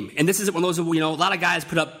big game. And this is one of those, a lot of guys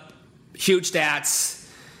put up huge stats,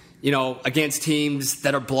 against teams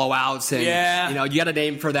that are blowouts. And, you got a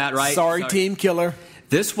name for that, right? Sorry, team killer.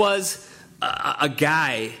 This was a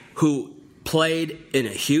guy who played in a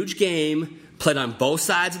huge game, played on both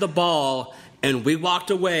sides of the ball, and we walked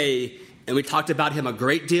away and we talked about him a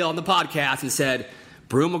great deal on the podcast and said,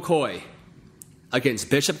 Brew McCoy against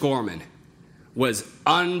Bishop Gorman was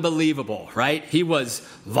unbelievable, right? He was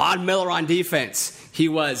Von Miller on defense. He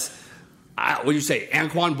was, what do you say,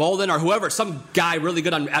 Anquan Bolden or whoever, some guy really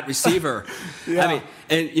good at receiver. Yeah.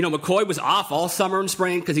 McCoy was off all summer and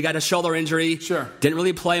spring because he got a shoulder injury. Sure. Didn't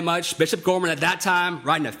really play much. Bishop Gorman at that time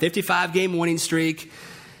riding a 55-game winning streak.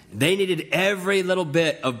 They needed every little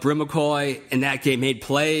bit of Brew McCoy in that game. Made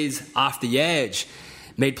plays off the edge.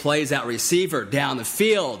 Made plays at receiver, down the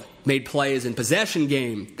field. Made plays in possession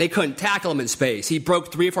game. They couldn't tackle him in space. He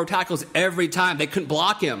broke 3 or 4 tackles every time. They couldn't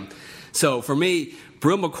block him. So for me,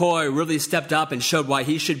 Brew McCoy really stepped up and showed why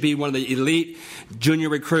he should be one of the elite junior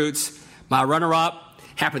recruits. My runner-up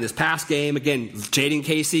happened this past game. Again, Jaden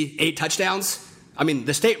Casey, 8 touchdowns.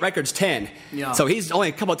 The state record's 10. Yeah. So he's only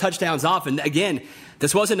a couple of touchdowns off. And again,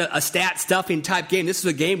 this wasn't a stat-stuffing type game. This is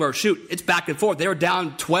a game where, it's back and forth. They were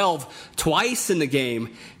down 12 twice in the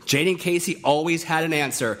game. Jaden Casey always had an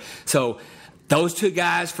answer. So those 2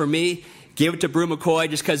 guys, for me, give it to Brew McCoy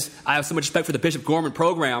just because I have so much respect for the Bishop Gorman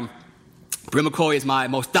program. Brew McCoy is my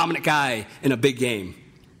most dominant guy in a big game.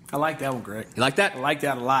 I like that one, Greg. You like that? I like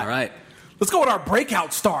that a lot. All right. Let's go with our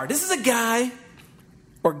breakout star. This is a guy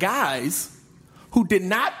or guys who did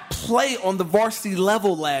not play on the varsity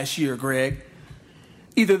level last year, Greg.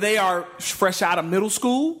 Either they are fresh out of middle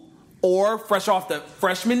school or fresh off the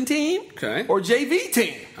freshman team or JV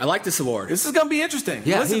team. I like this award. This is going to be interesting.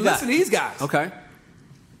 Yeah, listen to these guys. Okay.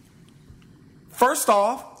 First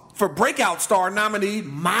off, for breakout star nominee,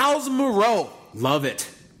 Miles Moreau. Love it.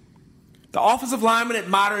 The offensive lineman at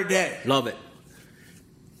Mater Dei. Love it.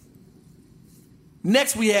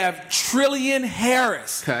 Next, we have Trillian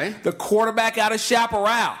Harris. Okay. The quarterback out of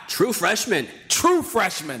Chaparral. True freshman.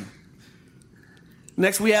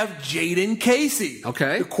 Next, we have Jaden Casey.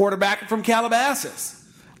 Okay. The quarterback from Calabasas.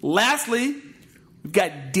 Lastly, we've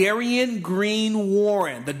got Darian Green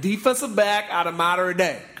Warren, the defensive back out of Mater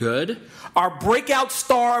Dei. Good. Our breakout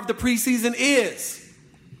star of the preseason is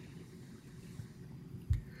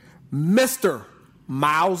Mr.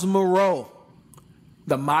 Miles Moreau,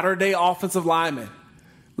 the modern-day offensive lineman.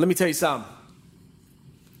 Let me tell you something.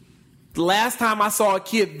 The last time I saw a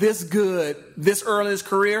kid this good, this early in his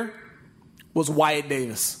career, was Wyatt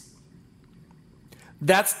Davis.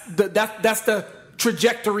 That's the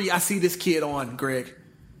trajectory I see this kid on, Greg.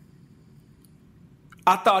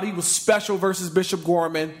 I thought he was special versus Bishop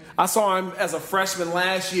Gorman. I saw him as a freshman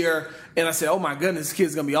last year, and I said, oh my goodness, this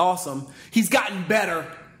kid's going to be awesome. He's gotten better.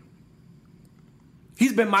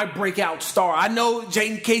 He's been my breakout star. I know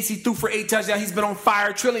Jaden Casey threw for 8 touchdowns. He's been on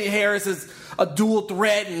fire. Trillian Harris is a dual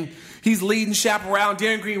threat, and he's leading chaperone.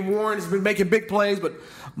 Darren Green Warren has been making big plays, but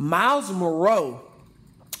Miles Moreau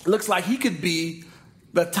looks like he could be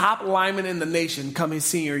the top lineman in the nation come his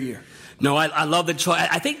senior year. No, I love the choice.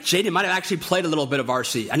 I think Jaden might have actually played a little bit of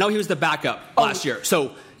RC. I know he was the backup last year.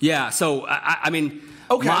 So, yeah. So, I mean,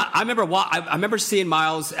 okay. I remember seeing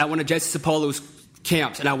Miles at one of Jesse Sapolo's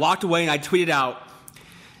camps, and I walked away and I tweeted out,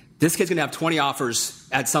 this kid's going to have 20 offers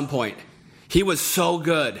at some point. He was so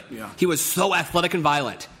good. Yeah. He was so athletic and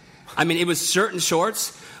violent. I mean, it was shirt and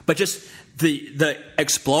shorts, but just the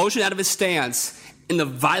explosion out of his stance and the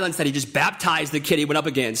violence that he just baptized the kid he went up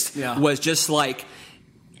against was just like,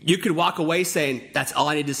 you could walk away saying, that's all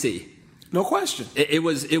I need to see. No question. It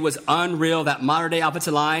was unreal. That modern-day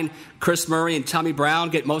offensive line, Chris Murray and Tommy Brown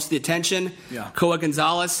get most of the attention. Yeah. Koa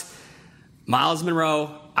Gonzalez. Miles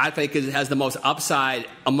Monroe, I think, has the most upside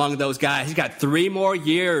among those guys. He's got 3 more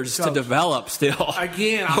years to develop still.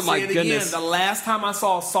 Again, I'll say it goodness. again. The last time I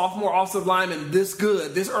saw a sophomore offensive lineman this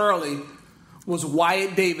good, this early, was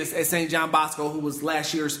Wyatt Davis at St. John Bosco, who was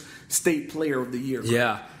last year's State Player of the Year.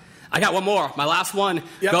 Yeah. I got one more. My last one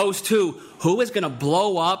goes to who is going to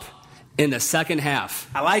blow up in the second half.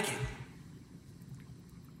 I like it.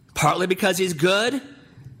 Partly because he's good.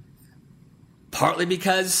 Partly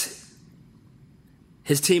because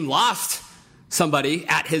his team lost somebody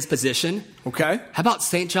at his position. Okay. How about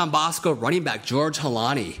St. John Bosco running back George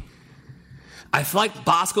Halani? I feel like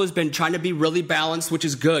Bosco's been trying to be really balanced, which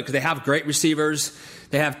is good because they have great receivers.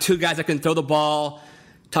 They have 2 guys that can throw the ball.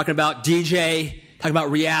 Talking about DJ, talking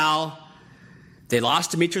about Real. They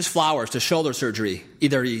lost Demetrius Flowers to shoulder surgery.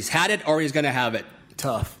 Either he's had it or he's going to have it.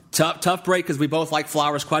 Tough break because we both like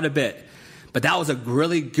Flowers quite a bit. But that was a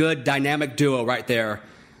really good dynamic duo right there.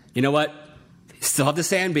 You know what? Still have the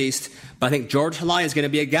Sand Beast, but I think George Halani is going to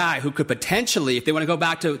be a guy who could potentially, if they want to go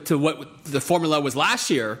back to what the formula was last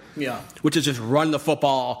year, which is just run the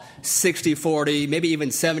football 60-40, maybe even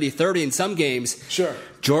 70-30 in some games. Sure.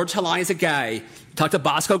 George Halani is a guy, talk to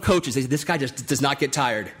Bosco coaches, they say, this guy just does not get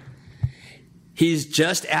tired. He's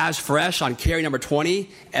just as fresh on carry number 20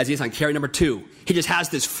 as he is on carry number 2. He just has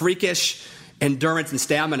this freakish endurance and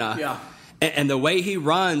stamina. Yeah. And the way he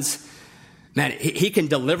runs, man, he can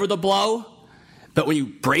deliver the blow. But when you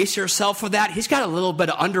brace yourself for that, he's got a little bit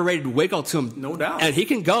of underrated wiggle to him. No doubt. And he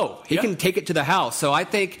can go. He can take it to the house. So I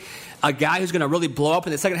think a guy who's going to really blow up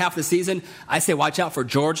in the second half of the season, I say watch out for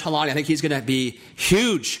George Halani. I think he's going to be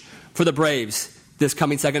huge for the Braves this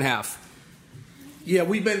coming second half. Yeah,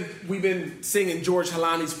 we've been singing George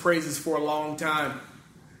Halani's praises for a long time.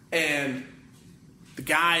 And the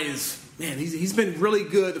guy is, man, he's been really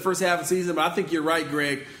good the first half of the season. But I think you're right,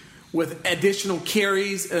 Greg. With additional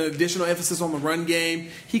carries and additional emphasis on the run game,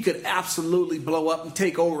 he could absolutely blow up and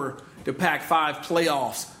take over the Pac-5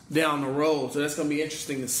 playoffs down the road. So that's going to be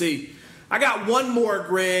interesting to see. I got one more,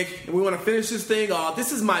 Greg, and we want to finish this thing off.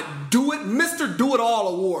 This is my Mr.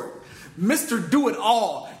 Do-It-All award. Mr.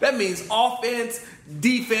 Do-It-All. That means offense,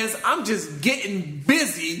 defense. I'm just getting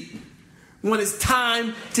busy when it's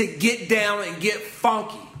time to get down and get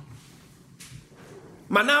funky.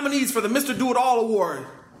 My nominees for the Mr. Do-It-All award.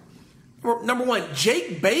 Number 1,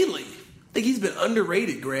 Jake Bailey. I think he's been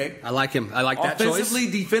underrated, Greg. I like him. I like that choice.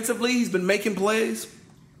 Offensively, defensively, he's been making plays.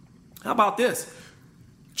 How about this?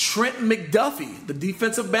 Trent McDuffie, the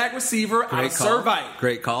defensive back receiver out of Servite.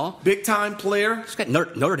 Great call. Big-time player.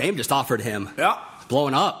 Notre Dame just offered him. Yeah.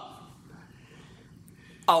 Blowing up.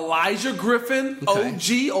 Elijah Griffin,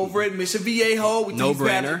 OG, over at Mission Viejo.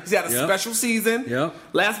 No-brainer. He's had a special season. Yep.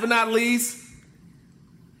 Last but not least,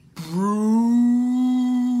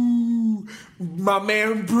 my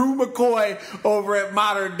man Brew McCoy over at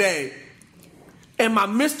Modern Day. And my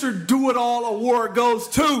Mr. Do-It-All award goes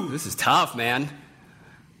to... This is tough, man.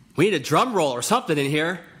 We need a drum roll or something in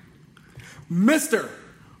here. Mr.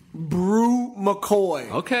 Brew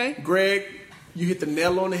McCoy. Okay. Greg, you hit the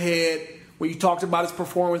nail on the head when you talked about his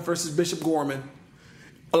performance versus Bishop Gorman.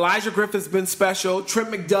 Elijah Griffin's been special.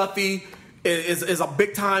 Trent McDuffie is a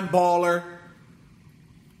big-time baller.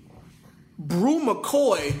 Brew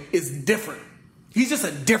McCoy is different. He's just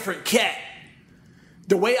a different cat.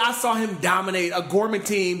 The way I saw him dominate a Gorman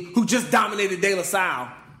team who just dominated De La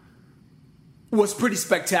Salle was pretty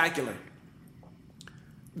spectacular.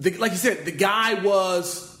 Like you said, the guy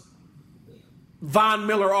was Von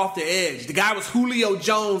Miller off the edge. The guy was Julio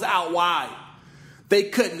Jones out wide. They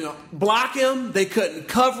couldn't block him. They couldn't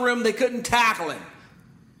cover him. They couldn't tackle him.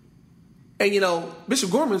 And, Bishop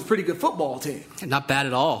Gorman's a pretty good football team. Not bad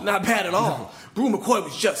at all. Not bad at all. No. Brew McCoy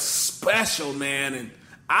was just special, man. And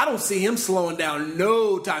I don't see him slowing down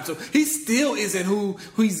no time. So he still isn't who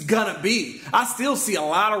he's going to be. I still see a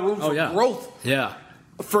lot of room for growth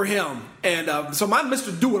for him. And so my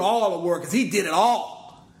Mr. Do It All award, because he did it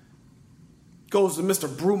all, goes to Mr.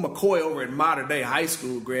 Brew McCoy over at Modern Day High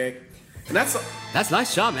School, Greg. And that's a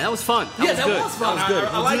nice job, man. That was fun. That was fun. That was good.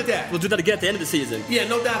 I like that. We'll do that again at the end of the season. Yeah,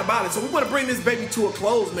 no doubt about it. So we want to bring this baby to a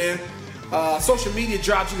close, man. Social media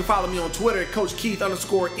drops. You can follow me on Twitter at Coach Keith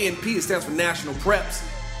 _NP. It stands for National Preps.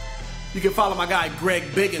 You can follow my guy Greg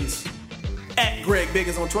Biggins at Greg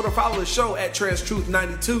Biggins on Twitter. Follow the show at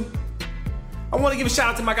TransTruth92. I want to give a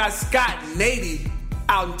shout out to my guy Scott Nady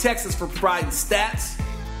out in Texas for providing stats.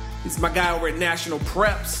 He's my guy over at National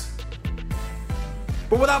Preps.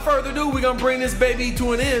 But without further ado, we're going to bring this baby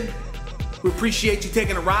to an end. We appreciate you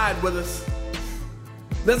taking a ride with us.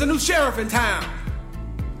 There's a new sheriff in town,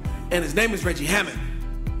 and his name is Reggie Hammond.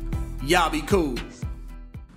 Y'all be cool.